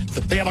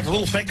 They have like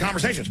little fake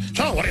conversations.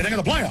 So, what do you think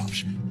of the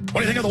playoffs?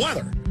 What do you think of the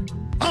weather?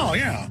 Oh,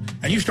 yeah.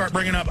 And you start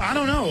bringing up, I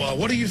don't know,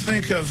 what do you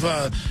think of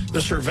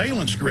the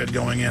surveillance grid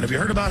going in? Have you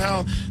heard about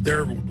how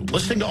they're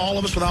listening to all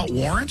of us without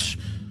warrants?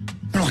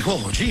 They're like,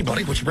 well, gee,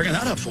 buddy, what you bringing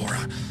that up for?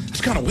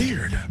 It's kind of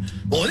weird.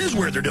 Well, it is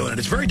weird they're doing it.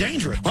 It's very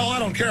dangerous. Well, I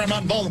don't care. I'm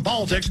not involved in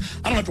politics.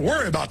 I don't have to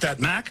worry about that,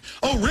 Mac.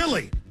 Oh,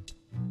 really?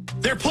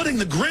 They're putting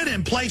the grid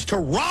in place to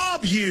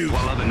rob you.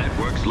 While other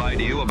networks lie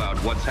to you about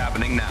what's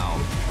happening now,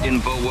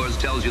 InfoWars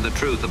tells you the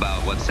truth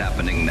about what's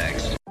happening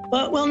next.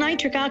 Well,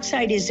 nitric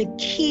oxide is a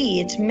key.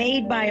 It's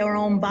made by our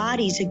own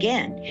bodies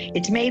again.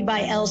 It's made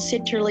by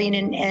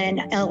L-citrulline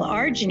and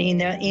L-arginine,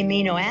 the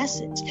amino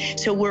acids.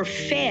 So we're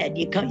fed.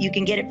 You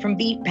can get it from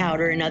beet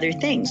powder and other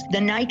things. The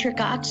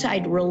nitric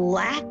oxide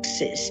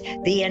relaxes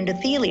the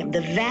endothelium, the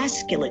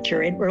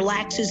vasculature. It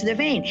relaxes the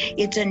vein.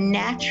 It's a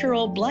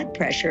natural blood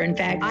pressure. In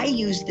fact, I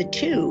use the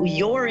two.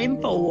 Your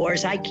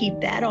InfoWars, I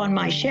keep that on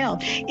my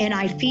shelf, and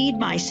I feed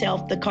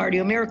myself the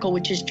Cardio Miracle,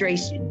 which is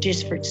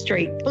just for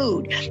straight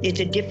food. It's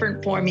a different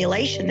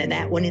formulation than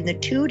that one, and the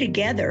two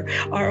together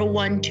are a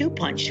 1-2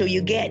 punch. So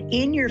you get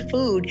in your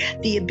food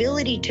the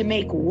ability to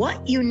make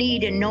what you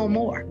need and no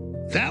more.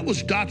 That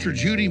was Dr.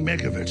 Judy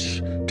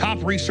Mikovits,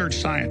 top research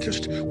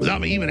scientist,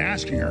 without me even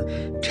asking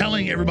her,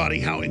 telling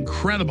everybody how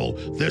incredible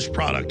this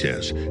product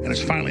is. And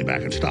it's finally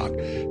back in stock.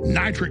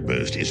 Nitric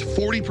Boost is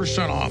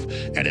 40% off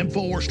at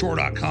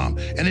InfoWarsStore.com.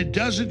 And it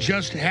doesn't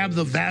just have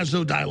the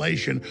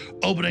vasodilation,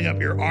 opening up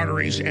your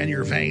arteries and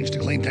your veins to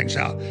clean things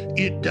out.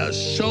 It does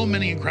so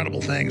many incredible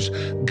things.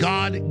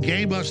 God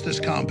gave us this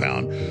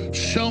compound.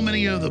 So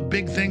many of the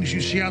big things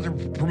you see out there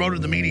promoted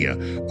in the media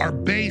are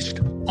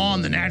based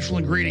on the natural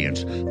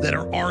ingredients that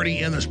are already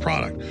in this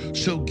product.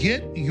 So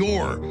get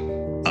your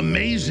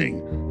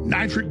amazing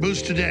Nitric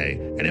Boost today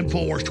at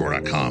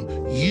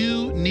InfoWarsStore.com.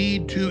 You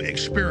need to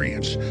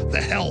experience the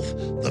health,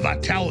 the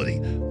vitality,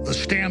 the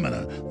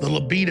stamina, the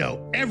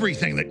libido,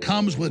 everything that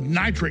comes with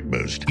Nitric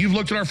Boost. You've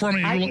looked at our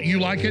formula, you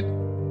like it?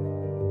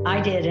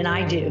 I did, and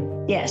I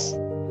do, yes.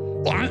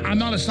 Well, I'm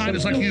not a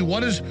scientist like you.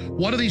 What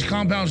do these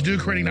compounds do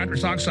creating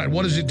nitrous oxide?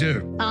 What does it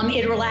do?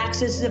 It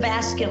relaxes the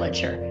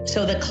vasculature.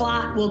 So the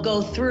clot will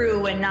go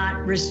through and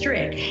not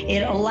restrict.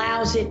 It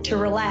allows it to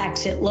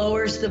relax. It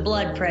lowers the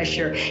blood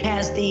pressure. It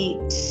has the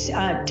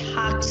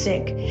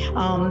toxic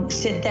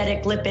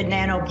synthetic lipid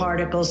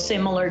nanoparticles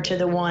similar to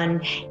the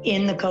one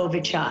in the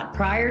COVID shot.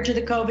 Prior to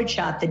the COVID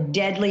shot, the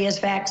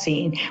deadliest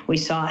vaccine, we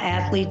saw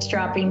athletes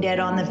dropping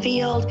dead on the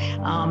field,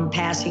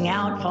 passing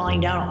out,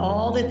 falling down,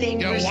 all the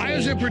things. Yeah, why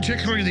is it particularly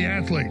the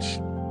athletes?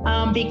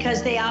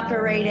 Because they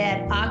operate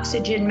at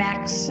oxygen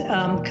max,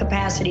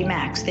 capacity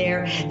max.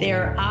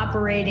 They're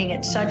operating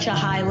at such a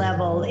high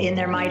level in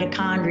their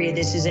mitochondria.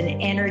 This is an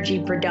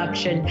energy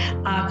production,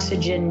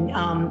 oxygen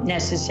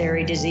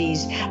necessary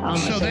disease.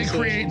 So that's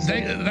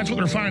what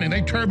they're finding.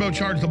 They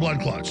turbocharge the blood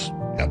clots.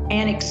 Yep.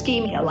 And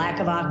ischemia, lack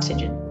of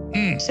oxygen.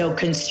 So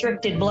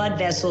constricted blood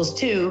vessels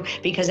too,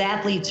 because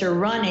athletes are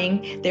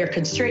running, they're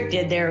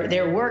constricted,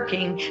 they're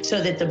working so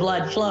that the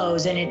blood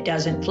flows, and it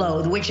doesn't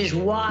flow, which is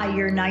why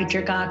your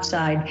nitric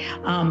oxide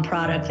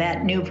product,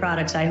 that new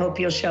products, I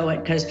hope you'll show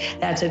it, because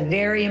that's a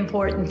very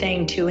important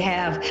thing to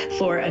have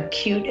for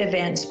acute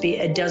events.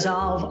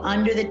 Dissolve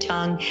under the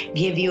tongue,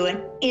 give you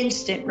an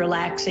instant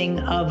relaxing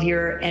of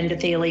your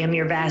endothelium,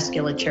 your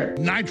vasculature.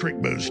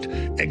 Nitric Boost,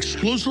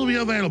 exclusively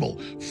available,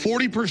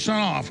 40%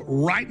 off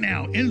right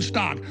now, in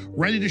stock,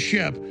 ready to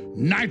ship.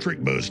 Nitric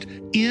Boost,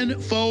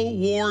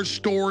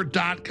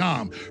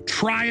 InfoWarsStore.com.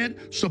 Try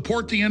it,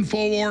 support the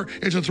InfoWar.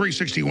 It's a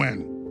 360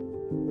 win.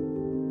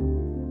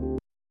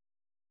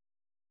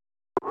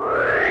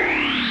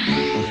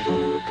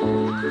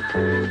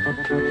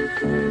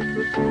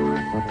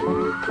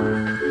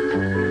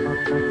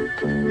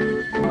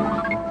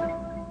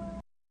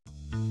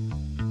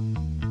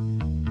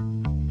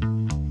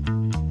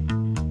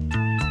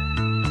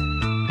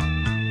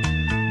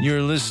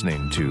 You're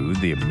listening to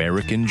The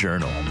American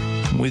Journal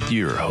with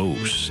your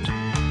host,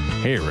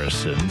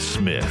 Harrison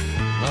Smith.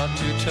 All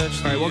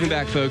right, welcome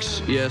back,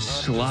 folks.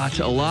 Yes, a lot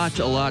to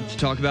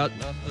talk about.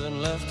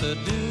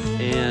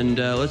 And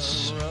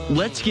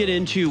let's get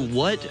into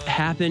what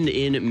happened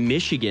in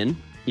Michigan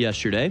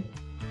yesterday.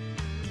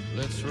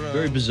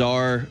 Very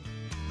bizarre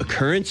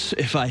occurrence,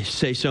 if I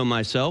say so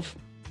myself.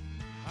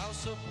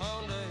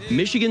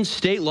 Michigan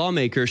state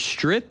lawmaker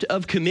stripped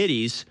of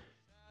committees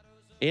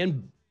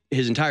and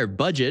his entire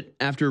budget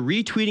after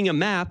retweeting a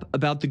map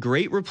about the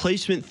Great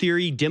Replacement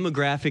Theory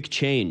demographic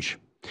change.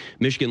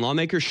 Michigan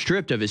lawmaker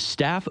stripped of his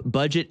staff,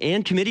 budget,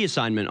 and committee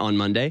assignment on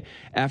Monday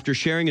after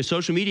sharing a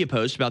social media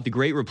post about the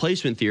Great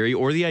Replacement Theory,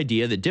 or the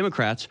idea that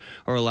Democrats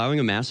are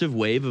allowing a massive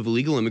wave of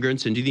illegal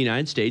immigrants into the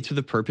United States for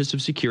the purpose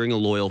of securing a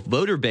loyal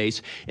voter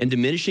base and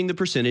diminishing the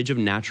percentage of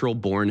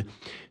natural-born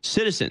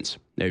citizens.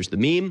 There's the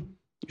meme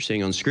you're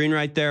seeing on screen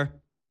right there.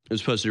 It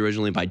was posted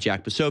originally by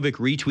Jack Posobiec,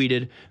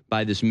 retweeted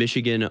by this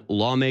Michigan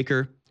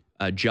lawmaker,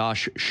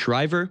 Josh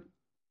Shriver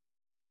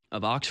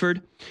of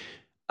Oxford.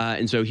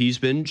 And so he's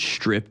been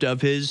stripped of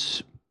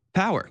his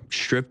power,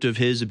 stripped of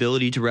his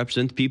ability to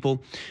represent the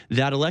people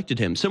that elected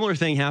him. Similar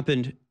thing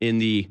happened in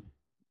the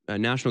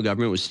national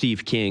government with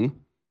Steve King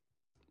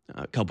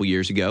a couple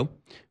years ago,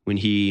 when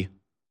he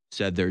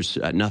said there's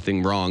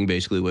nothing wrong,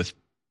 basically, with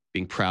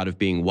being proud of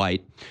being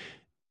white.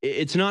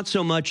 It's not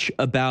so much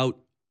about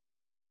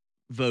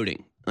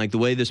voting. Like the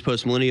way this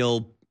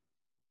Postmillennial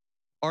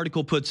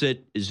article puts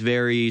it is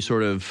very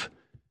sort of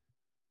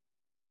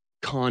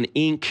con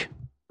Inc.,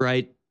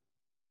 right?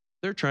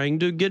 They're trying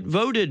to get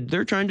voted.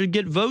 They're trying to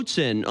get votes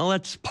in. Oh,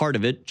 that's part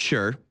of it.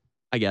 Sure.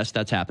 I guess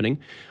that's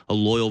happening. A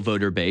loyal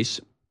voter base.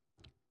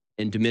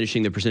 and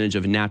diminishing the percentage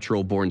of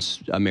natural-born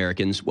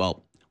Americans,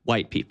 well,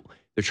 white people.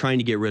 They're trying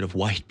to get rid of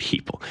white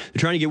people.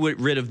 They're trying to get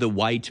rid of the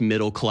white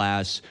middle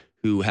class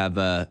who have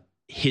a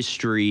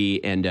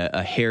history and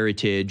a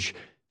heritage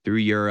through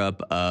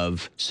Europe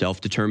of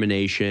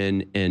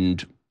self-determination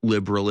and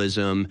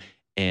liberalism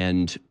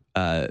and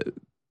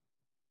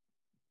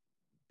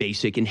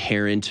basic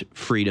inherent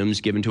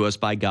freedoms given to us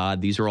by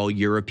God. These are all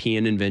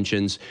European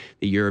inventions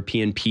the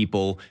European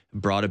people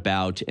brought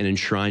about and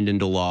enshrined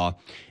into law.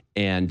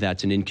 And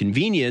that's an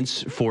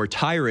inconvenience for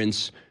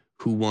tyrants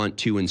who want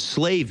to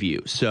enslave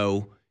you.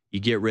 So you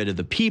get rid of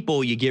the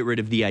people, you get rid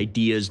of the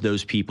ideas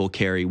those people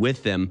carry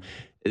with them.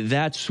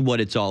 That's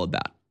what it's all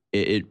about.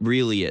 It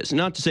really is.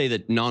 Not to say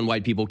that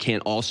non-white people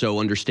can't also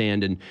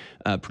understand and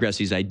progress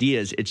these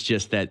ideas. It's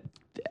just that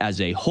as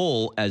a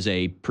whole, as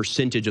a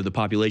percentage of the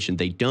population,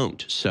 they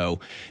don't. So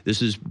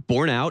this is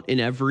borne out in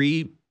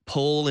every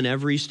poll and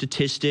every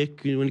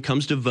statistic when it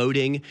comes to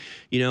voting.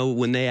 You know,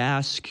 when they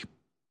ask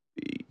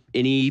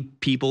any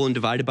people and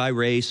divided by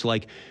race,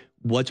 like,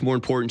 what's more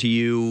important to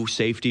you,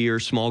 safety or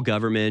small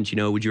government? You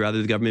know, would you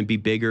rather the government be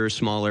bigger or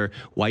smaller?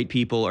 White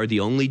people are the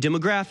only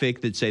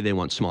demographic that say they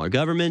want smaller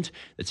government,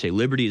 that say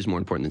liberty is more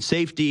important than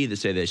safety, that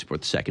say they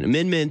support the Second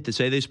Amendment, that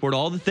say they support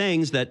all the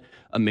things that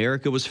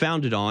America was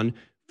founded on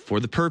for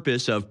the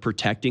purpose of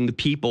protecting the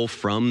people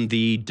from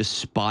the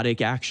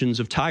despotic actions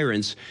of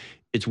tyrants.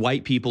 It's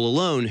white people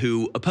alone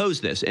who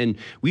oppose this. And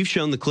we've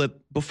shown the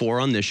clip before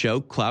on this show.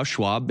 Klaus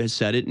Schwab has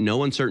said it in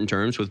no uncertain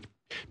terms with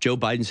Joe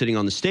Biden sitting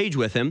on the stage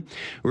with him,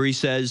 where he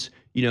says,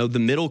 you know, the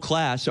middle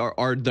class are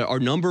our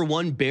number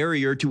one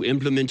barrier to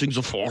implementing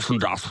the fourth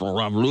industrial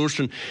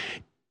revolution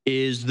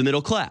is the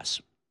middle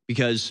class,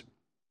 because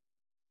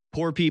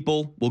poor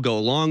people will go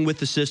along with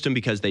the system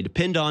because they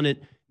depend on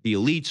it. The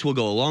elites will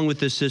go along with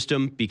this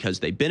system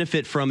because they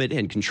benefit from it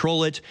and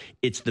control it.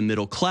 It's the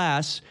middle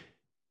class,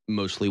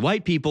 mostly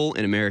white people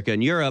in America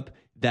and Europe,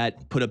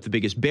 that put up the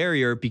biggest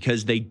barrier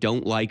because they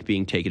don't like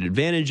being taken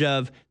advantage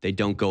of. They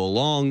don't go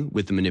along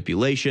with the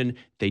manipulation.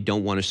 They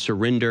don't want to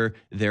surrender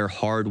their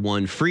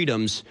hard-won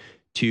freedoms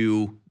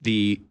to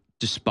the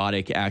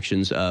despotic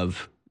actions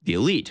of the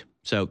elite.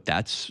 So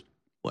that's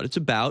what it's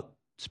about.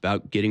 It's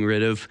about getting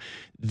rid of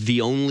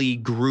the only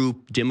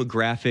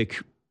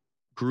demographic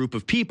group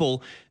of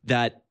people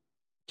that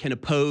can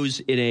oppose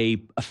in a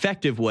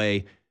effective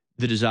way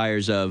the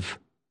desires of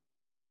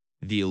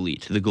the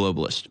elite, the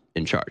globalist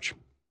in charge.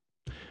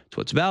 That's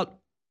what it's about.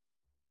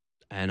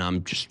 And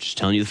I'm just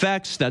telling you the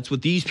facts. That's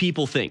what these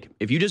people think.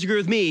 If you disagree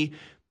with me,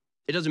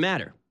 it doesn't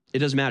matter. It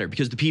doesn't matter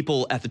because the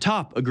people at the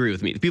top agree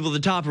with me. The people at the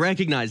top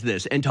recognize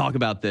this and talk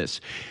about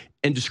this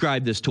and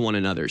describe this to one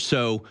another.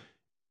 So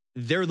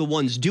they're the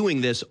ones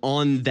doing this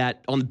on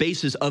the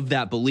basis of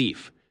that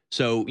belief.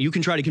 So you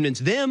can try to convince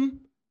them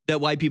that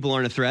white people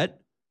aren't a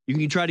threat. You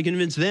can try to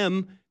convince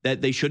them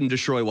that they shouldn't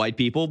destroy white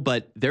people,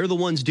 but they're the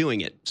ones doing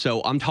it.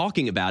 So I'm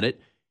talking about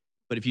it.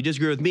 But if you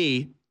disagree with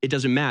me, it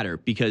doesn't matter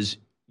because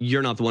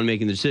you're not the one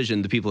making the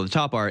decision. The people at the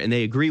top are, and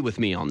they agree with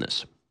me on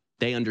this.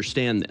 They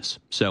understand this.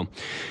 So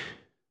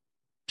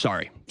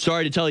sorry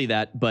to tell you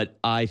that, but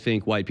I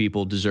think white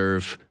people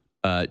deserve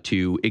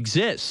to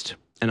exist.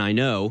 And I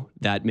know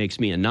that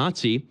makes me a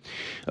Nazi,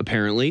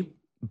 apparently,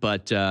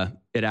 but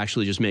it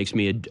actually just makes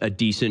me a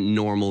decent,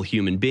 normal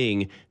human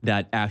being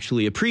that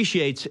actually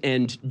appreciates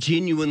and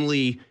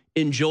genuinely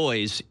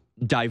enjoys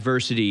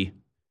diversity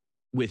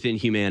within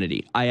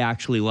humanity. I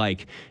actually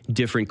like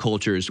different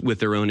cultures with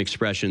their own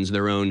expressions,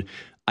 their own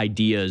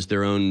ideas,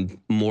 their own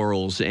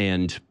morals,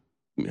 and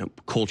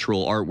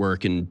cultural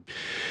artwork and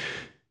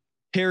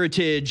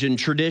heritage and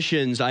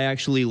traditions. I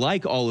actually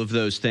like all of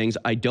those things.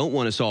 I don't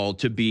want us all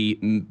to be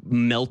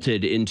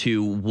melted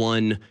into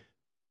one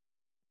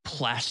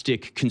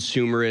plastic,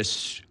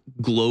 consumerist,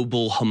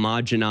 global,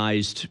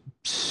 homogenized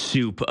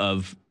soup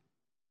of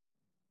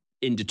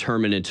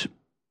indeterminate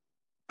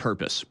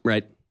purpose,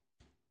 right?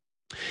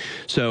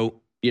 So,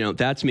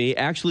 that's me.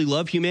 Actually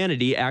love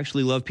humanity,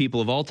 actually love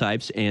people of all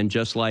types. And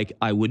just like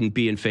I wouldn't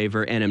be in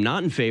favor and am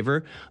not in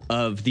favor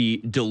of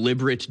the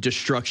deliberate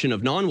destruction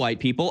of non-white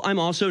people, I'm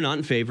also not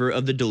in favor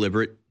of the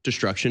deliberate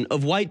destruction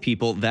of white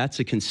people. That's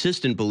a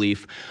consistent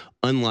belief,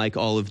 unlike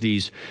all of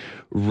these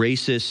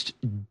racist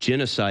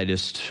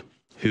genocidists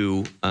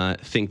who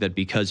think that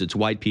because it's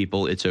white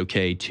people, it's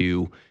okay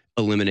to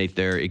eliminate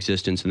their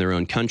existence in their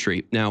own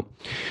country. Now,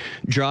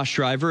 Josh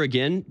Shriver,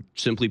 again,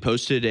 simply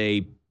posted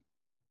a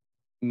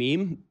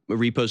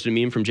reposted a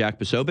meme from Jack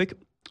Posobiec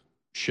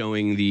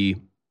showing the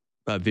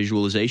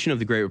visualization of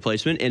the Great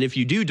Replacement. And if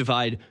you do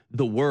divide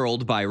the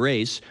world by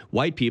race,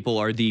 white people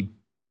are the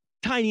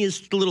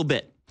tiniest little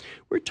bit.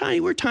 We're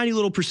a tiny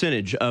little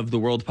percentage of the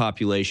world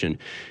population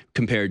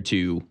compared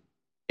to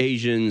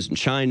Asians in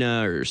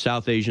China or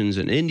South Asians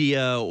in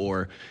India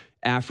or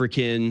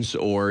Africans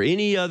or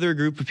any other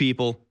group of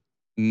people.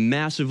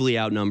 Massively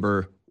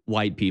outnumber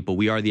white people.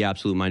 We are the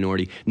absolute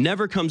minority.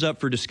 Never comes up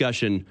for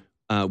discussion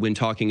when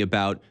talking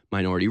about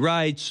minority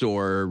rights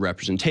or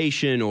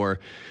representation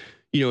or,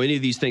 any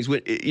of these things.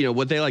 What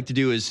they like to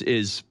do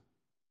is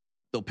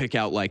they'll pick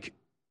out like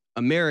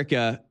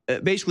America.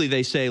 Basically,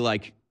 they say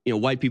like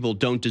white people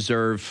don't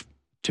deserve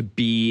to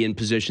be in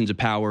positions of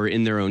power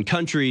in their own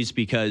countries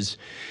because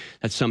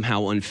that's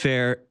somehow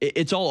unfair.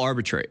 It's all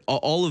arbitrary.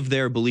 All of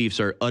their beliefs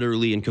are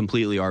utterly and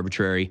completely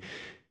arbitrary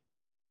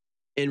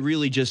and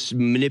really just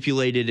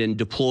manipulated and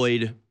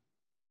deployed,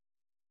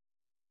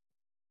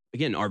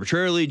 again,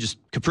 arbitrarily, just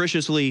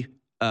capriciously,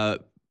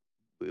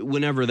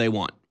 whenever they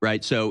want,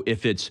 right? So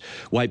if it's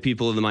white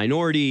people of the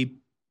minority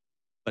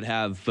but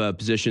have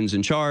positions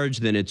in charge,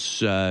 then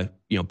it's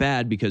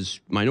bad because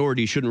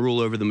minorities shouldn't rule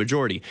over the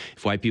majority.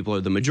 If white people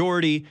are the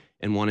majority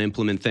and want to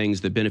implement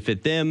things that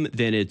benefit them,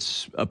 then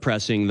it's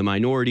oppressing the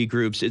minority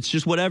groups. It's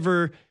just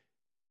whatever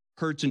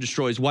hurts and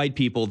destroys white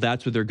people,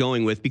 that's what they're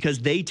going with, because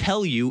they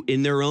tell you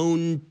in their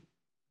own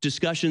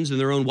discussions and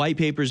their own white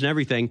papers and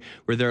everything,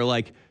 where they're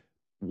like,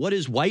 what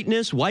is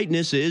whiteness?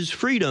 Whiteness is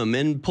freedom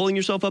and pulling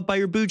yourself up by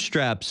your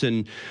bootstraps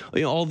and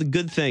all the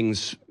good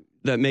things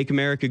that make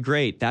America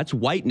great. That's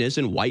whiteness,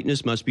 and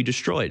whiteness must be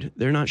destroyed.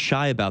 They're not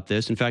shy about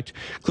this. In fact,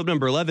 clip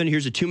number 11,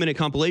 here's a 2-minute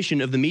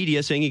compilation of the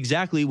media saying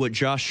exactly what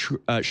Josh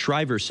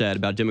Shriver said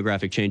about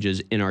demographic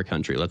changes in our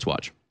country. Let's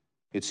watch.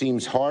 It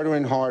seems harder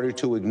and harder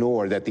to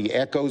ignore that the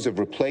echoes of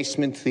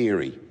replacement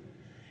theory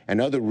and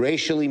other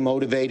racially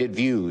motivated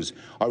views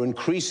are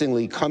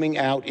increasingly coming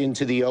out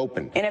into the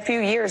open. In a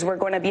few years, we're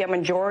going to be a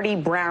majority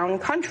brown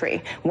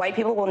country. White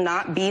people will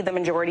not be the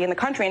majority in the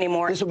country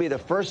anymore. This will be the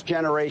first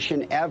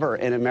generation ever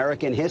in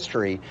American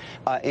history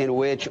in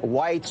which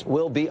whites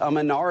will be a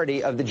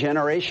minority of the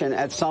generation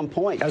at some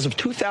point. As of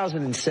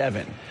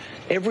 2007,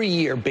 every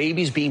year,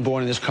 babies being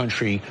born in this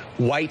country,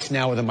 whites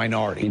now are the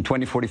minority. In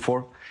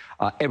 2044,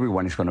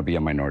 everyone is going to be a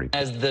minority.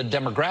 As the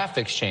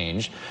demographics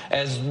change,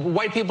 as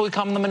white people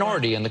become the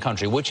minority in the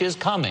country, which is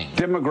coming.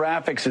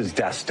 Demographics is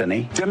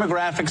destiny.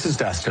 Demographics is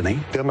destiny.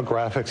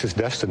 Demographics is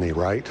destiny,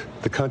 right?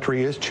 The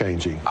country is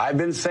changing. I've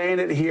been saying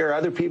it here.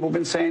 Other people have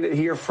been saying it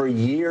here for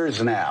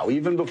years now,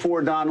 even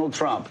before Donald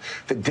Trump.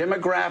 The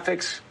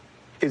demographics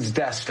is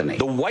destiny.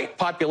 The white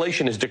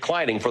population is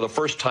declining for the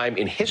first time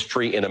in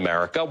history in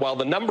America, while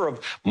the number of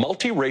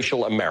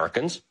multiracial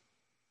Americans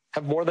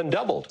have more than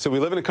doubled. So we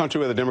live in a country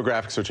where the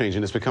demographics are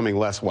changing. It's becoming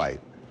less white.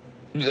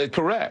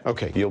 Correct.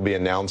 Okay. You'll be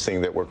announcing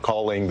that we're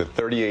calling the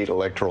 38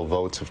 electoral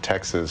votes of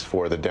Texas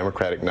for the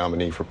Democratic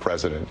nominee for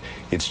president.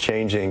 It's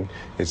changing.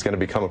 It's going to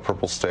become a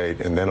purple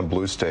state and then a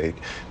blue state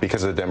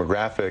because of the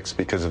demographics,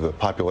 because of the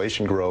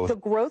population growth. The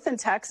growth in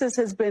Texas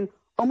has been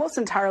almost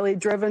entirely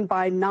driven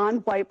by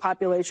non-white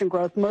population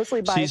growth, mostly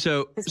by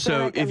so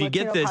if you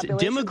get this,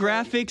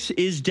 demographics growth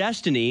is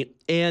destiny,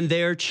 and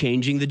they're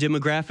changing the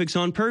demographics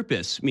on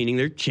purpose, meaning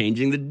they're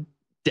changing the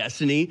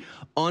destiny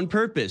on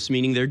purpose,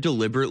 meaning they're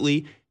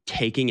deliberately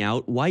taking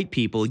out white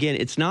people. Again,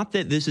 it's not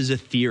that this is a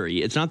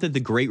theory. It's not that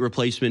the Great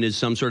Replacement is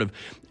some sort of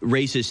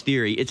racist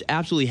theory. It's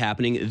absolutely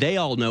happening. They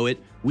all know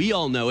it. We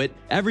all know it.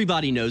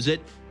 Everybody knows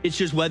it. It's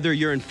just whether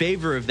you're in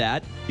favor of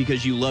that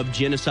because you love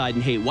genocide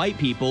and hate white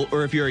people,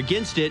 or if you're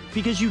against it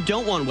because you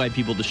don't want white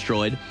people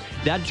destroyed.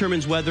 That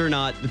determines whether or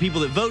not the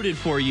people that voted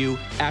for you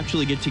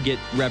actually get to get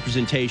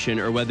representation,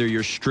 or whether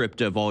you're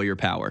stripped of all your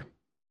power.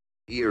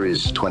 Here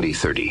is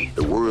 2030.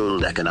 The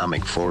World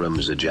Economic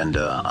Forum's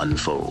agenda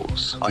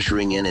unfolds,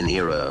 ushering in an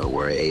era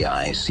where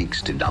AI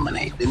seeks to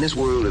dominate. In this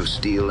world of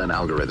steel and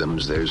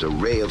algorithms, there's a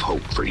ray of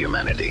hope for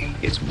humanity.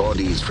 It's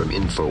Bodies from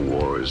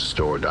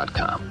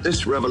InfoWarsStore.com.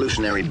 This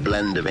revolutionary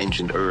blend of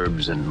ancient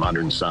herbs and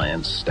modern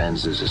science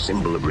stands as a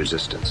symbol of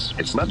resistance.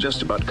 It's not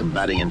just about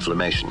combating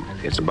inflammation.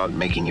 It's about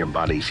making your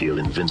body feel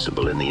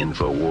invincible in the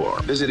info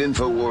war. Visit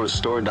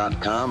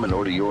InfoWarsStore.com and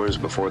order yours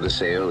before the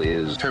sale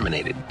is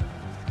terminated.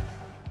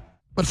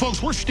 But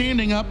folks, we're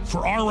standing up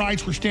for our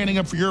rights. We're standing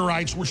up for your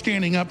rights. We're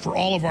standing up for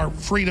all of our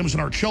freedoms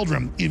and our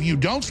children. If you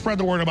don't spread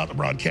the word about the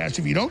broadcast,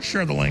 if you don't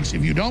share the links,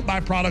 if you don't buy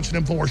products at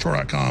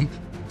InfoWarsStore.com,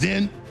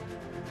 then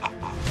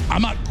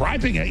I'm not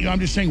griping at you. I'm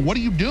just saying, what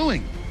are you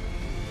doing?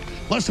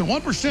 Less than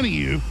 1% of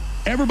you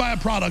ever buy a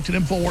product at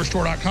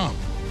InfoWarsStore.com.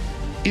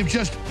 If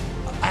just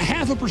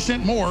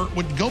 0.5% more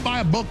would go buy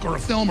a book or a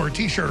film or a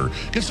t-shirt or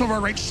get some of our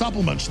great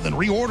supplements and then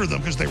reorder them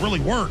because they really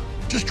work,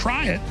 just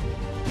try it.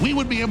 We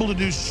would be able to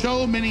do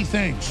so many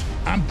things.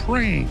 I'm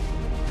praying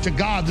to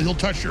God that he'll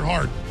touch your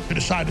heart to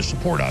decide to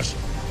support us.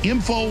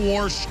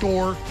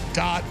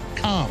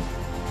 InfoWarsStore.com.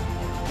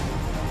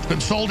 It's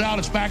been sold out.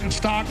 It's back in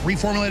stock,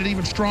 reformulated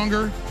even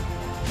stronger.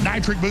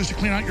 Nitric boost to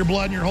clean out your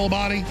blood and your whole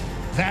body.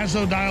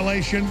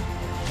 Vasodilation.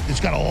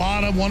 It's got a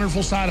lot of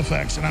wonderful side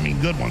effects, and I mean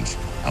good ones.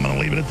 I'm going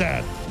to leave it at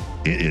that.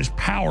 It is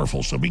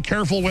powerful, so be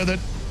careful with it.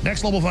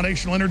 Next Level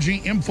Foundational Energy,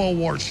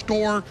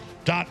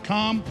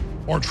 InfoWarsStore.com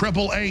or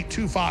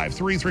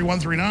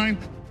 888-253-3139.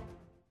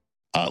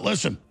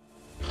 Listen,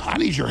 I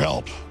need your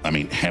help. I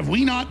mean, have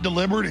we not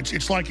delivered?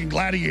 It's like in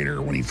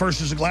Gladiator, when he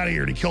first is a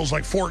gladiator, he kills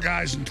like 4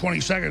 guys in 20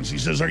 seconds. He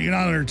says, are you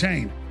not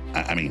entertained?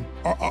 I mean,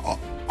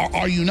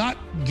 are you not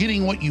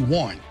getting what you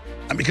want?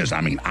 Because,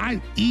 I mean,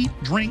 I eat,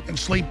 drink, and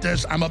sleep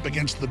this. I'm up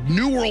against the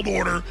New World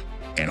Order,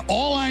 and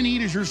all I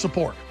need is your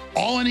support.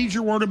 All I need is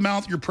your word of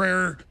mouth, your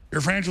prayer,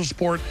 your financial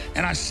support,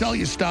 and I sell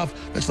you stuff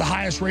that's the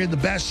highest rated, the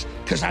best,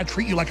 because I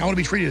treat you like I want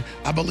to be treated.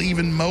 I believe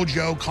in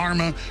mojo,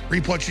 karma,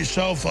 reap what you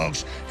sow,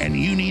 folks, and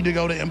you need to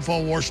go to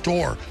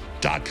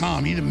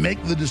InfoWarsStore.com. You need to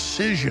make the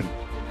decision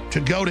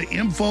to go to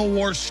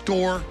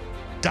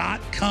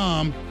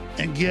InfoWarsStore.com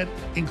and get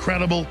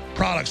incredible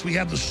products. We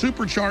have the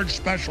Supercharged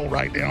Special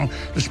right now,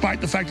 despite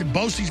the fact that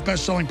both these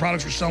best-selling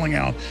products are selling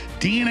out.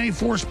 DNA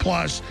Force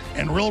Plus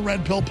and Real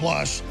Red Pill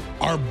Plus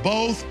are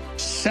both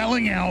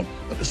selling out,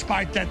 but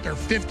despite that, they're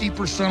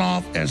 50%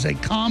 off as a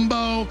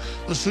combo.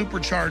 The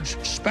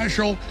Supercharged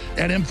Special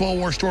at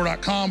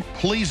InfoWarsStore.com.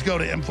 Please go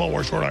to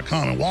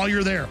InfoWarsStore.com, and while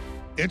you're there,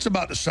 it's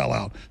about to sell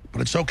out,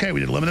 but it's okay. We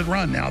did a limited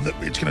run. Now that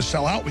it's going to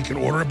sell out, we can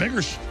order a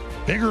bigger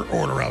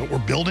order of it. We're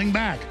building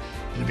back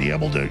to be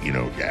able to,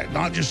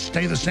 not just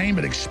stay the same,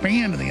 but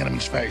expand in the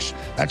enemy's face.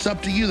 That's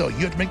up to you, though. You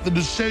have to make the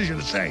decision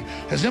to say,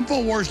 has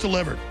InfoWars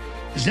delivered?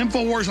 Is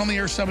InfoWars on the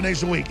air 7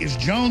 days a week? Is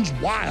Jones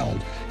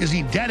wild? Is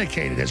he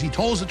dedicated? Has he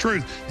told us the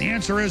truth? The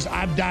answer is,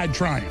 I've died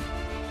trying.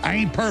 I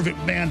ain't perfect,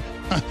 man.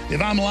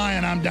 If I'm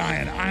lying, I'm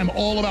dying. I'm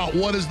all about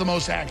what is the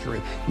most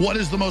accurate, what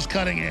is the most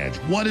cutting edge,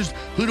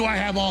 who do I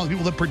have on,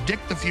 people that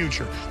predict the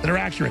future, that are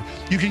accurate.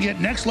 You can get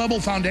next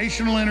level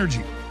foundational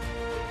energy.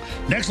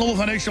 Next level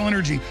foundational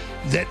energy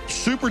that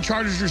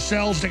supercharges your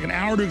cells. Take an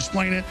hour to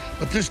explain it,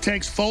 but this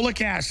takes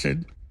folic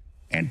acid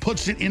and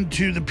puts it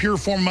into the pure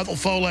form of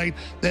methylfolate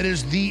that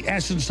is the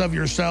essence of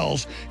your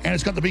cells, and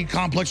it's got the B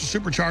complex to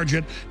supercharge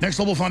it. Next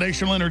level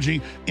foundational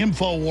energy,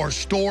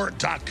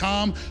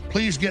 InfoWarsStore.com.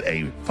 Please get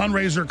a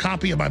fundraiser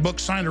copy of my book,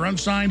 signed or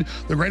unsigned,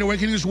 The Great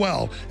Awakening, as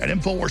well at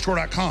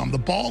InfoWarsStore.com. The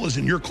ball is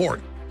in your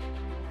court.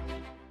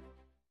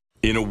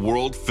 In a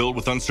world filled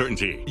with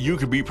uncertainty, you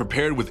could be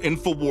prepared with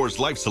InfoWars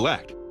Life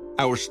Select.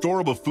 Our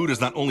storable food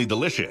is not only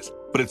delicious,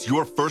 but it's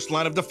your first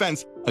line of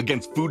defense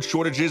against food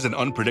shortages and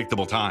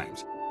unpredictable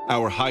times.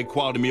 Our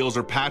high-quality meals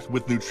are packed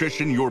with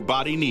nutrition your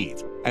body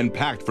needs and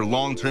packed for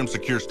long-term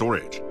secure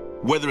storage.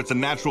 Whether it's a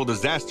natural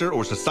disaster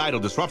or societal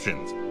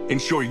disruptions,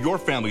 ensure your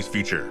family's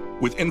future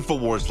with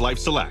InfoWars Life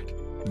Select.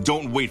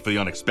 Don't wait for the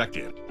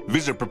unexpected.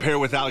 Visit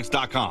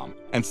preparewithalex.com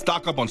and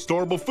stock up on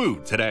storable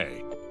food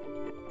today.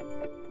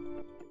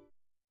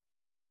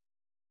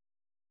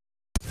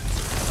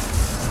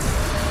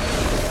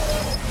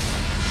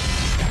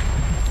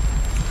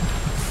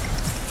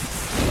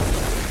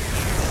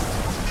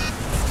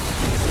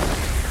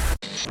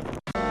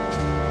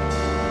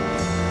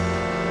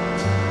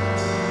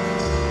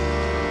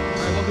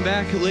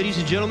 Back, ladies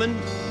and gentlemen.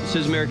 This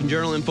is American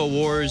Journal,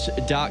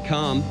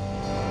 Infowars.com.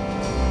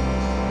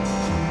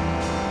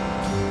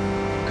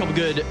 A couple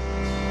good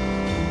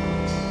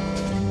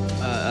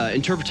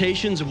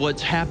interpretations of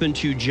what's happened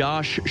to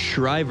Josh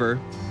Shriver.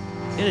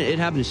 And it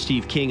happened to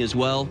Steve King as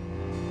well.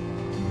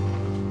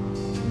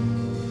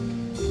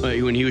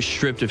 When he was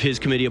stripped of his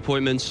committee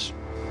appointments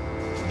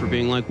for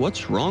being like,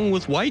 what's wrong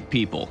with white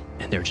people?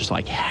 And they're just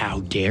like, how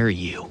dare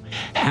you?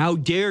 How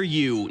dare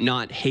you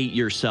not hate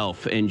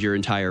yourself and your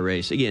entire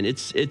race? Again,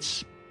 it's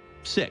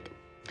sick.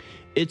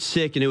 It's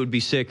sick, and it would be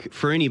sick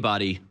for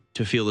anybody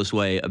to feel this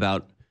way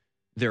about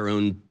their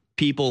own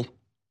people.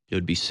 It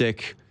would be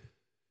sick.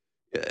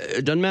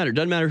 It doesn't matter. It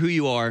doesn't matter who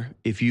you are.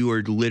 If you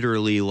are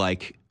literally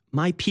like,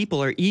 my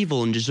people are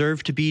evil and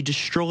deserve to be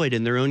destroyed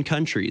in their own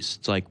countries.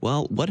 It's like,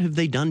 well, what have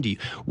they done to you?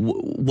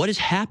 What has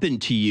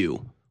happened to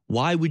you?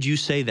 Why would you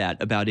say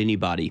that about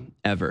anybody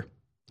ever?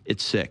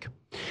 It's sick.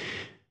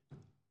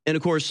 And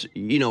of course,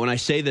 when I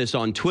say this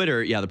on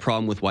Twitter, the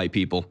problem with white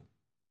people.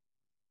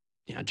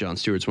 Yeah, Jon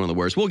Stewart's one of the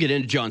worst. We'll get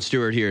into Jon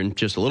Stewart here in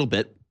just a little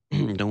bit.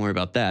 Don't worry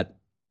about that.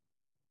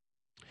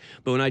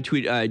 But when I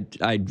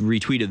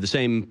retweeted the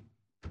same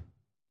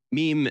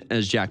meme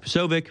as Jack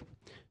Posobiec,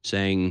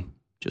 saying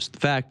just the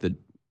fact that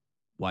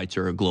whites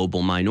are a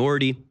global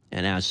minority,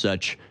 and as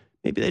such,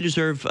 maybe they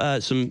deserve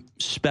some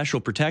special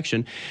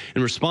protection.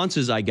 And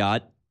responses I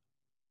got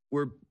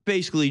were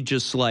basically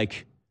just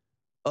like,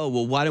 oh,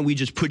 well, why don't we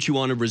just put you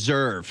on a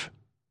reserve?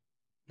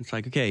 It's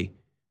like, okay,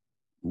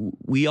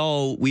 we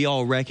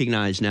all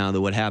recognize now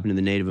that what happened to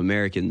the Native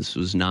Americans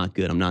was not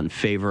good. I'm not in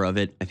favor of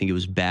it. I think it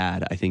was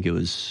bad. I think it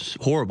was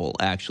horrible,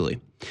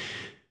 actually.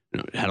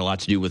 It had a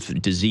lot to do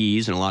with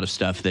disease and a lot of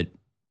stuff that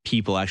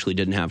people actually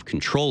didn't have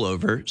control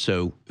over.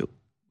 So it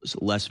was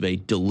less of a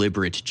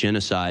deliberate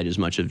genocide as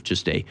much of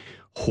just a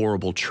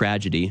horrible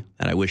tragedy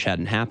that I wish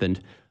hadn't happened.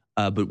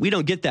 But we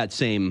don't get that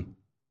same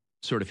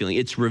sort of feeling.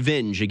 It's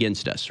revenge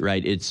against us,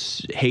 right?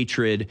 It's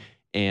hatred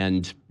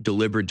and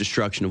deliberate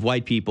destruction of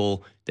white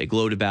people. They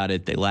gloat about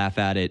it. They laugh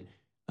at it.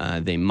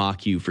 They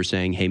mock you for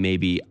saying, hey,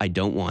 maybe I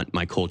don't want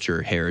my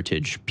culture,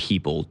 heritage,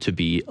 people to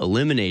be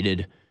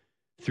eliminated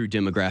through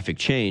demographic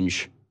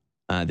change.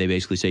 They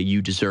basically say,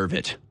 you deserve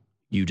it.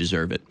 You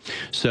deserve it.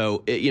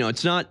 So,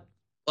 it's not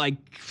like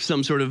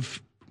some sort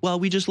of, well,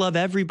 we just love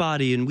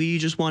everybody and we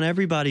just want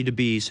everybody to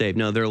be safe.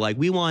 No, they're like,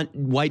 we want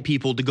white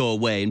people to go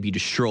away and be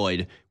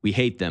destroyed. We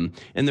hate them.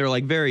 And they're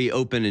like very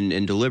open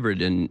and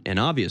deliberate and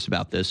obvious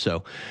about this.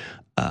 So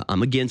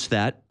I'm against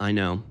that. I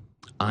know.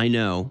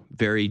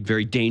 Very,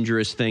 very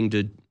dangerous thing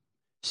to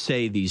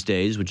say these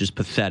days, which is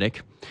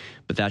pathetic.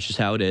 but that's just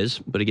how it is.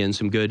 But again,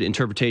 some good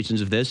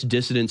interpretations of this.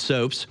 Dissident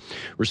Soaps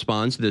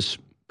responds to this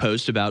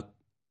post about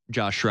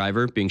Josh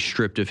Shriver being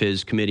stripped of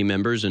his committee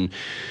members and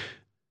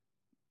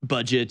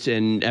budget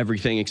and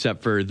everything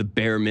except for the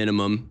bare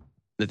minimum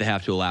that they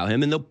have to allow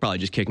him, and they'll probably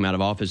just kick him out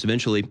of office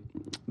eventually.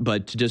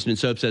 But Dissident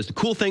Soap says, the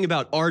cool thing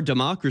about our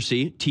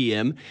democracy,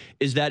 TM,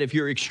 is that if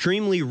your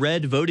extremely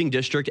red voting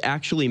district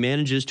actually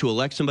manages to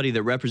elect somebody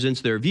that represents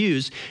their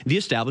views, the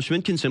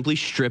establishment can simply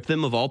strip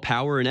them of all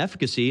power and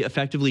efficacy,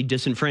 effectively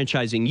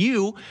disenfranchising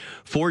you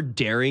for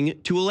daring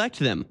to elect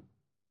them.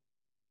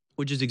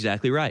 Which is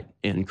exactly right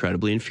and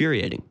incredibly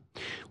infuriating.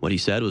 What he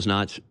said was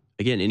not,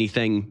 again,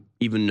 anything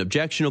even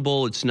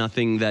objectionable. It's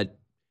nothing that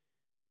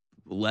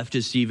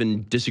leftists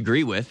even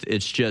disagree with.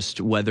 It's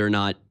just whether or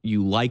not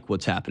you like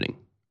what's happening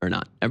or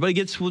not. Everybody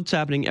gets what's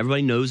happening.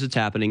 Everybody knows it's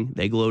happening.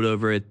 They gloat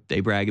over it. They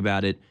brag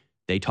about it.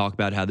 They talk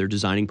about how they're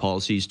designing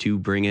policies to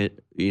bring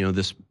it,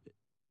 this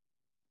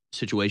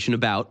situation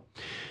about.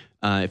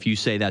 If you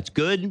say that's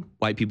good,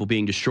 white people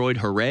being destroyed,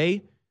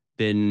 hooray,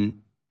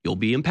 then you'll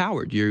be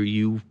empowered.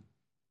 You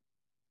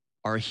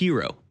are a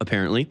hero,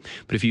 apparently.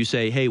 But if you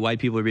say, hey, white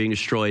people are being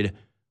destroyed,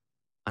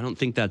 I don't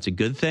think that's a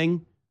good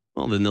thing,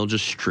 well, then they'll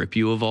just strip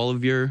you of all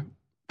of your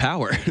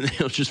power.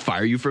 They'll just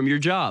fire you from your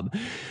job.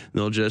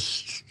 They'll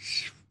just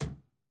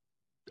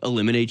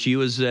eliminate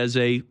you as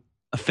a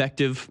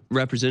effective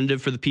representative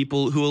for the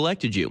people who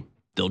elected you.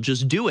 They'll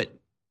just do it.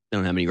 They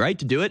don't have any right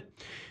to do it.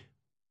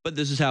 But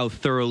this is how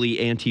thoroughly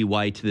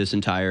anti-white this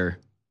entire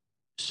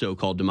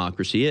so-called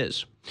democracy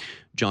is.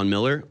 John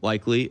Miller,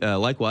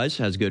 likewise,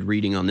 has good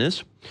reading on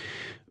this.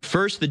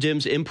 First, the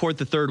Dems import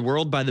the third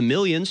world by the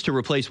millions to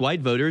replace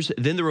white voters.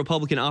 Then the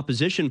Republican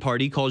opposition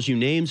party calls you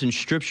names and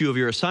strips you of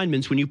your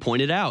assignments when you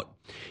point it out.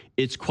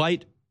 It's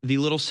quite the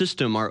little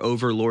system our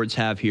overlords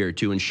have here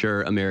to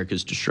ensure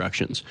America's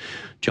destructions.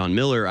 John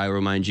Miller, I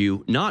remind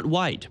you, not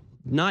white.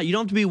 You don't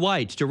have to be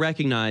white to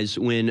recognize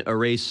when a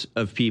race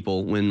of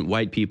people, when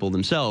white people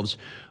themselves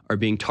are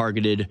being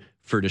targeted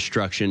for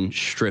destruction,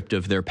 stripped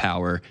of their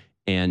power,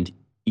 and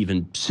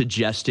even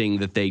suggesting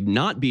that they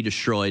not be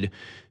destroyed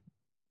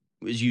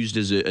is used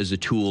as a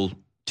tool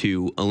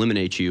to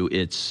eliminate you.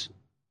 It's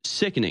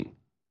sickening.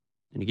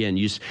 And again,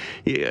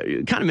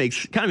 it kind of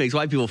makes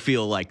white people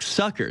feel like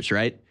suckers,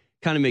 right?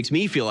 Kind of makes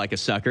me feel like a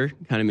sucker.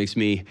 Kind of makes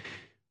me,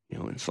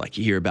 it's like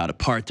you hear about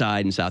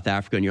apartheid in South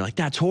Africa and you're like,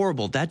 that's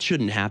horrible. That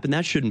shouldn't happen.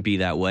 That shouldn't be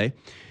that way.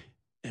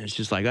 And it's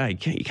just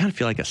like, you kind of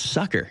feel like a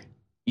sucker.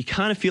 You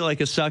kind of feel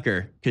like a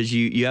sucker because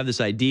you have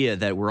this idea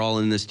that we're all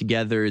in this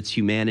together. It's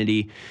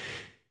humanity.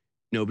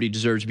 Nobody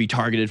deserves to be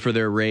targeted for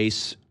their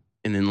race.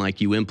 And then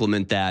you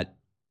implement that.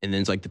 And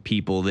then it's like the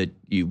people that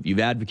you've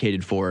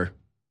advocated for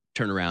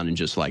turn around and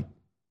just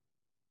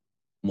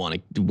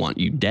want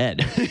you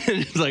dead.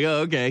 It's like,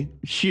 oh, okay,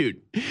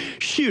 shoot.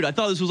 I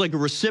thought this was like a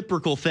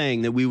reciprocal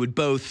thing that we would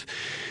both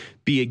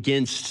be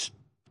against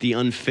the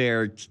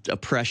unfair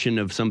oppression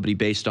of somebody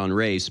based on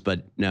race.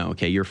 But no,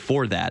 okay, you're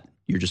for that.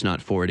 You're just not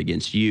for it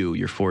against you.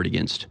 You're for it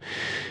against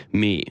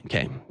me.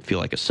 Okay, I feel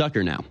like a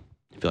sucker now.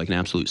 I feel like an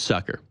absolute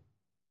sucker.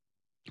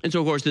 And so,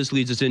 of course, this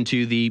leads us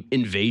into the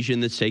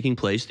invasion that's taking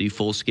place, the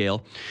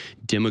full-scale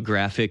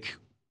demographic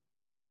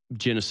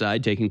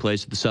genocide taking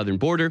place at the southern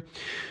border.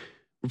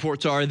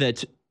 Reports are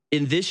that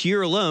in this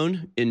year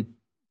alone,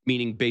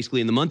 meaning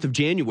basically in the month of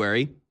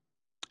January,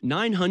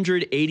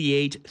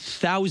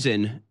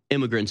 988,000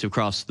 immigrants have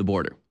crossed the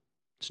border.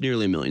 It's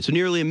nearly 1 million. So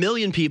nearly 1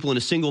 million people in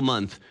a single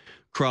month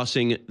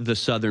crossing the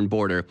southern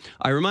border.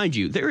 I remind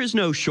you, there is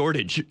no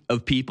shortage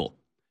of people.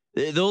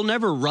 They'll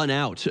never run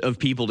out of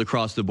people to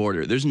cross the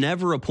border. There's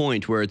never a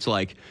point where it's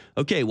like,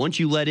 okay,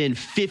 once you let in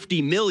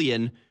 50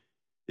 million,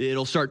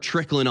 it'll start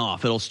trickling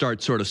off. It'll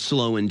start sort of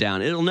slowing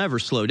down. It'll never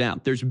slow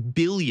down. There's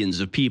billions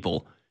of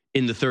people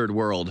in the third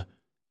world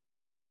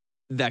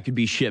that could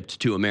be shipped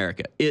to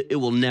America. It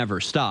will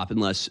never stop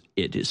unless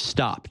it is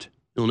stopped.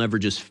 It'll never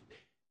just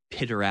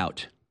peter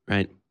out,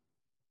 right?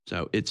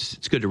 So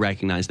it's good to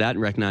recognize that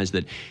and recognize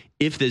that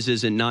if this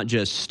isn't not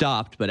just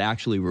stopped, but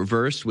actually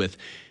reversed with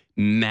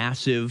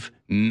massive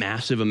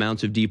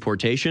amounts of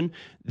deportation,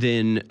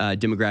 then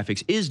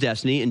demographics is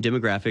destiny, and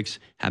demographics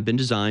have been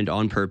designed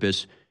on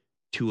purpose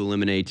to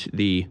eliminate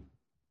the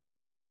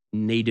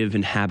native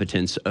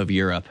inhabitants of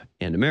Europe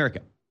and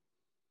America.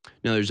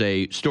 Now, there's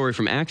a story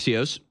from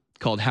Axios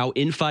called How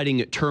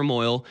Infighting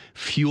Turmoil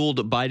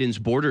Fueled Biden's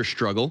Border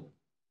Struggle,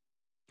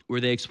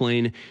 where they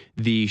explain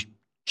the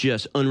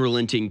just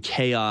unrelenting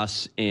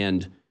chaos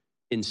and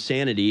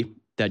insanity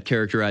that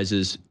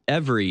characterizes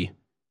every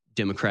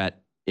Democrat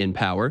in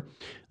power.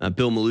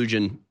 Bill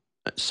Melugin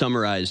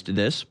summarized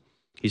this.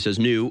 He says,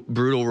 new,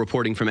 brutal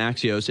reporting from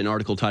Axios, an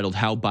article titled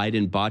How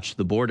Biden Botched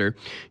the Border.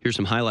 Here's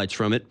some highlights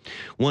from it.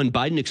 1,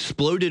 Biden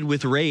exploded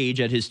with rage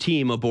at his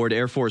team aboard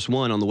Air Force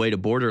One on the way to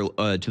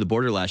the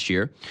border last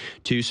year.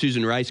 2,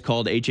 Susan Rice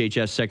called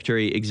HHS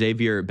Secretary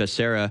Xavier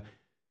Becerra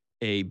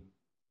a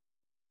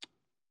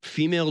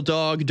female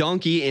dog,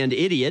 donkey, and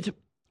idiot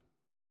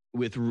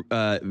with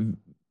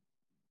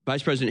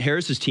Vice President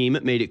Harris's team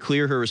made it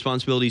clear her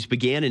responsibilities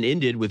began and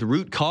ended with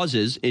root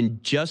causes in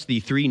just the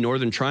 3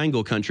 Northern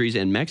Triangle countries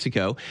and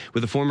Mexico,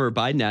 with the former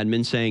Biden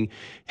admin saying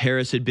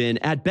Harris had been,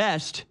 at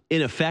best,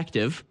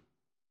 ineffective.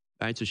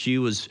 All right, so she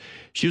was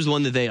the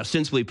one that they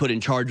ostensibly put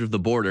in charge of the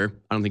border.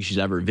 I don't think she's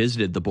ever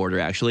visited the border,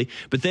 actually.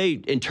 But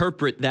they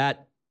interpret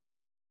that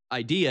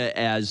idea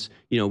as,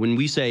 when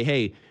we say,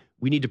 hey,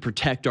 we need to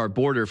protect our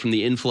border from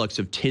the influx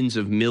of tens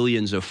of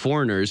millions of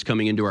foreigners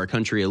coming into our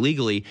country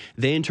illegally.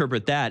 They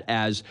interpret that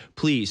as,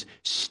 please,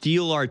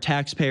 steal our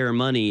taxpayer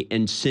money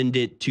and send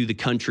it to the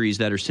countries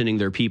that are sending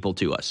their people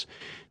to us.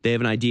 They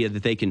have an idea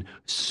that they can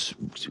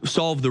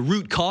solve the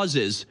root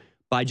causes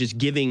by just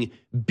giving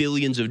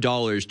billions of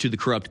dollars to the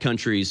corrupt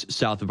countries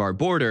south of our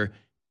border,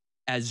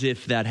 as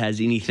if that has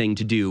anything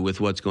to do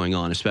with what's going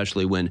on,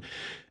 especially when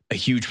a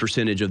huge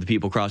percentage of the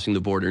people crossing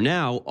the border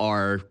now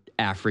are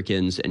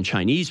Africans and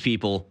Chinese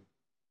people,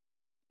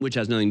 which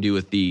has nothing to do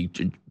with the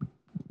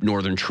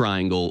Northern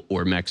Triangle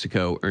or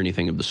Mexico or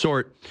anything of the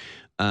sort.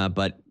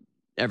 But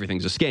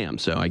everything's a scam,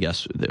 so I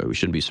guess we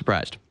shouldn't be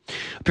surprised.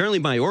 Apparently,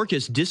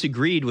 Mayorkas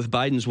disagreed with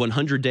Biden's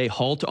 100-day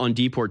halt on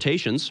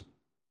deportations.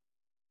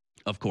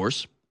 Of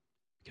course,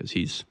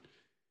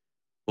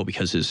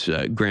 because his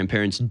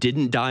grandparents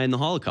didn't die in the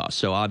Holocaust.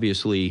 So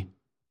obviously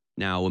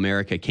now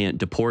America can't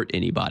deport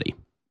anybody.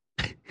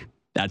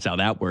 That's how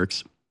that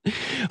works.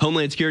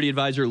 Homeland Security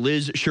Advisor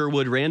Liz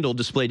Sherwood Randall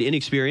displayed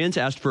inexperience,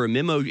 asked for a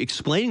memo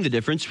explaining the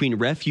difference between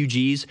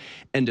refugees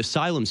and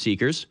asylum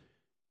seekers.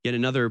 Yet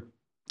another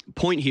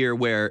point here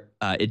where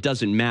it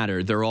doesn't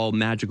matter. They're all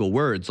magical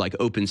words like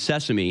open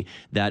sesame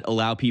that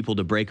allow people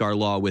to break our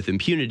law with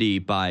impunity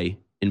by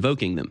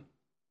invoking them.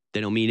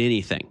 They don't mean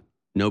anything.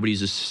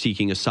 Nobody's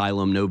seeking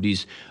asylum.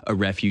 Nobody's a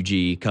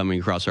refugee coming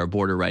across our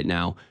border right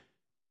now.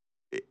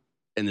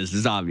 And this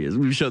is obvious.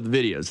 We've showed the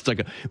videos. It's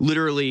like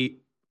literally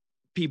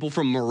people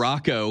from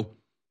Morocco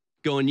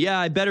going,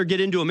 yeah, I better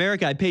get into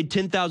America. I paid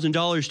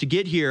 $10,000 to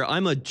get here.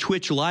 I'm a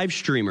Twitch live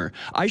streamer.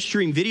 I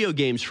stream video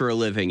games for a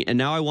living, and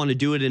now I want to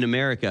do it in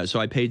America.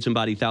 So I paid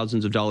somebody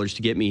thousands of dollars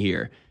to get me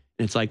here.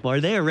 And it's like, well, are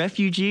they a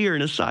refugee or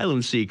an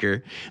asylum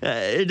seeker?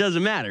 It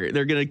doesn't matter.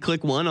 They're going to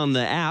click one on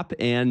the app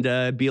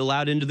and be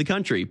allowed into the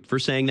country for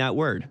saying that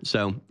word.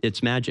 So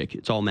it's magic.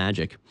 It's all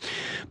magic.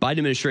 Biden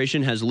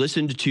administration has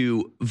listened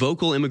to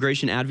vocal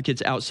immigration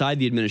advocates outside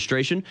the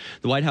administration.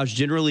 The White House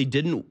generally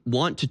didn't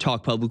want to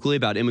talk publicly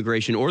about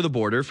immigration or the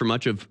border for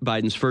much of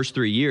Biden's first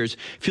 3 years,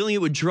 feeling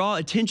it would draw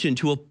attention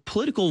to a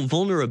political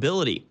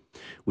vulnerability,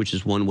 which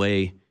is one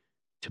way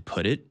to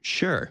put it.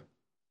 Sure.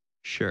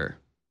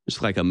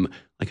 Just like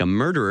a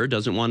murderer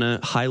doesn't want to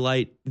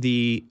highlight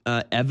the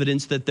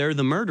evidence that they're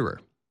the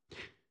murderer.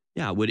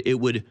 Yeah, it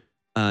would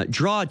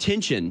draw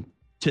attention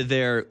to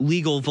their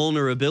legal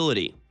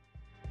vulnerability.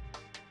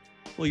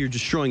 Well, you're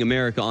destroying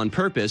America on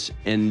purpose,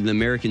 and the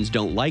Americans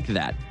don't like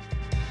that.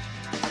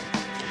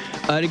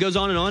 And it goes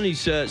on and on. He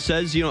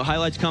says,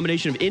 highlights a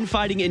combination of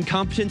infighting,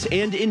 incompetence,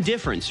 and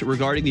indifference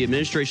regarding the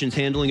administration's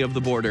handling of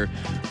the border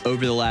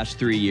over the last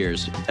 3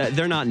 years.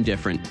 They're not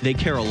indifferent. They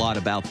care a lot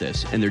about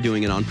this, and they're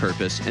doing it on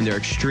purpose, and they're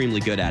extremely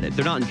good at it.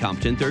 They're not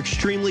incompetent. They're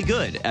extremely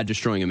good at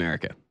destroying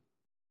America.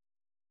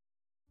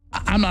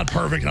 I'm not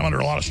perfect, and I'm under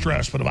a lot of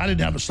stress, but if I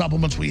didn't have the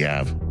supplements we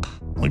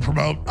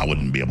promote, I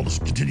wouldn't be able to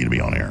continue to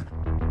be on air.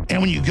 And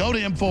when you go to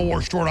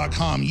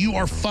InfoWarsStore.com, you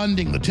are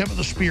funding the tip of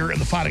the spear in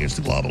the fight against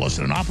the globalists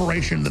in an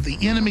operation that the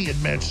enemy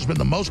admits has been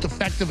the most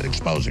effective at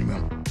exposing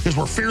them. Because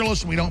we're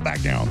fearless and we don't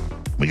back down.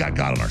 We got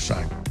God on our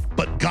side.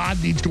 But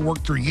God needs to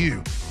work through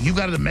you. You've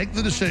got to make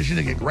the decision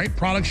to get great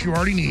products you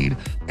already need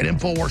at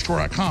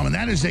InfoWarsStore.com. And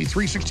that is a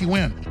 360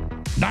 win.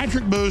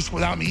 Nitric Boost,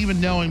 without me even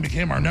knowing,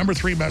 became our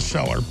 #3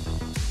 bestseller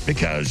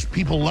because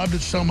people loved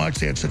it so much.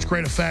 They had such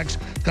great effects.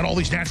 Got all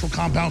these natural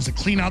compounds that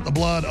clean out the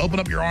blood, open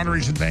up your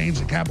arteries and veins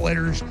and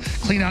capillaries,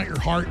 clean out your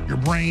heart, your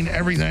brain,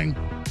 everything.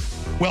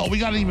 Well, we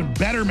got an even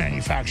better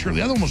manufacturer.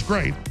 The other one was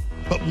great,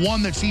 but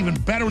one that's even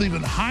better with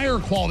even higher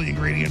quality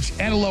ingredients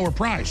at a lower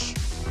price.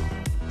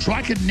 So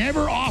I could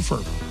never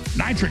offer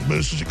Nitric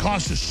Boost because it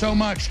cost us so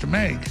much to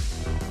make.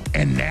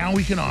 And now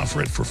we can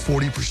offer it for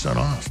 40%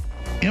 off.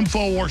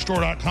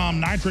 InfoWarsStore.com,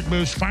 Nitric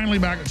Boost, finally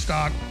back in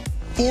stock.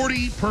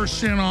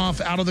 40%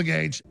 off out of the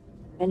gates.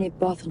 Many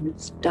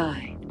Bothans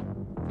died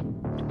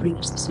to bring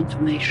us this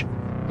information.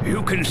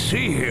 You can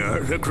see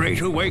here the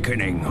Great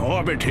Awakening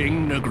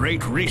orbiting the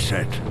Great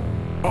Reset.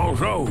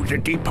 Although the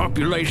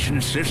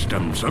depopulation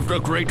systems of the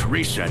Great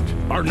Reset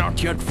are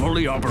not yet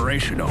fully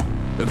operational,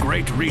 the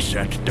Great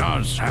Reset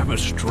does have a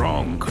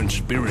strong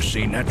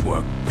conspiracy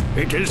network.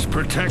 It is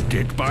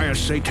protected by a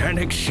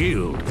satanic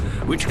shield,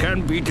 which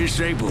can be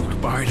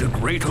disabled by the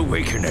Great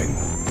Awakening.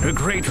 The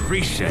Great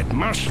Reset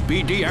must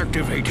be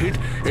deactivated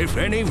if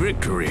any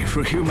victory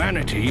for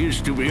humanity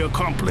is to be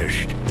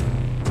accomplished.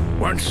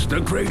 Once the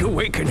Great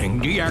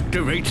Awakening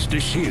deactivates the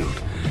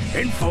shield,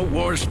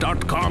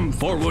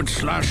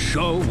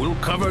 Infowars.com/show will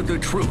cover the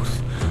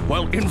truth,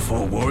 while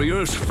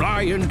InfoWarriors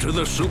fly into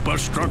the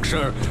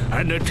superstructure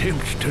and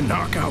attempt to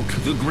knock out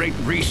the Great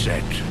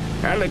Reset.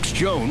 Alex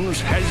Jones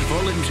has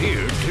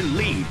volunteered to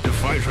lead the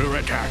fighter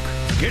attack.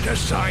 Get a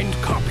signed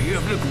copy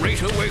of The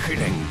Great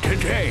Awakening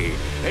today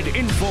at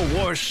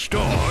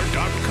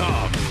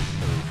InfoWarsStore.com.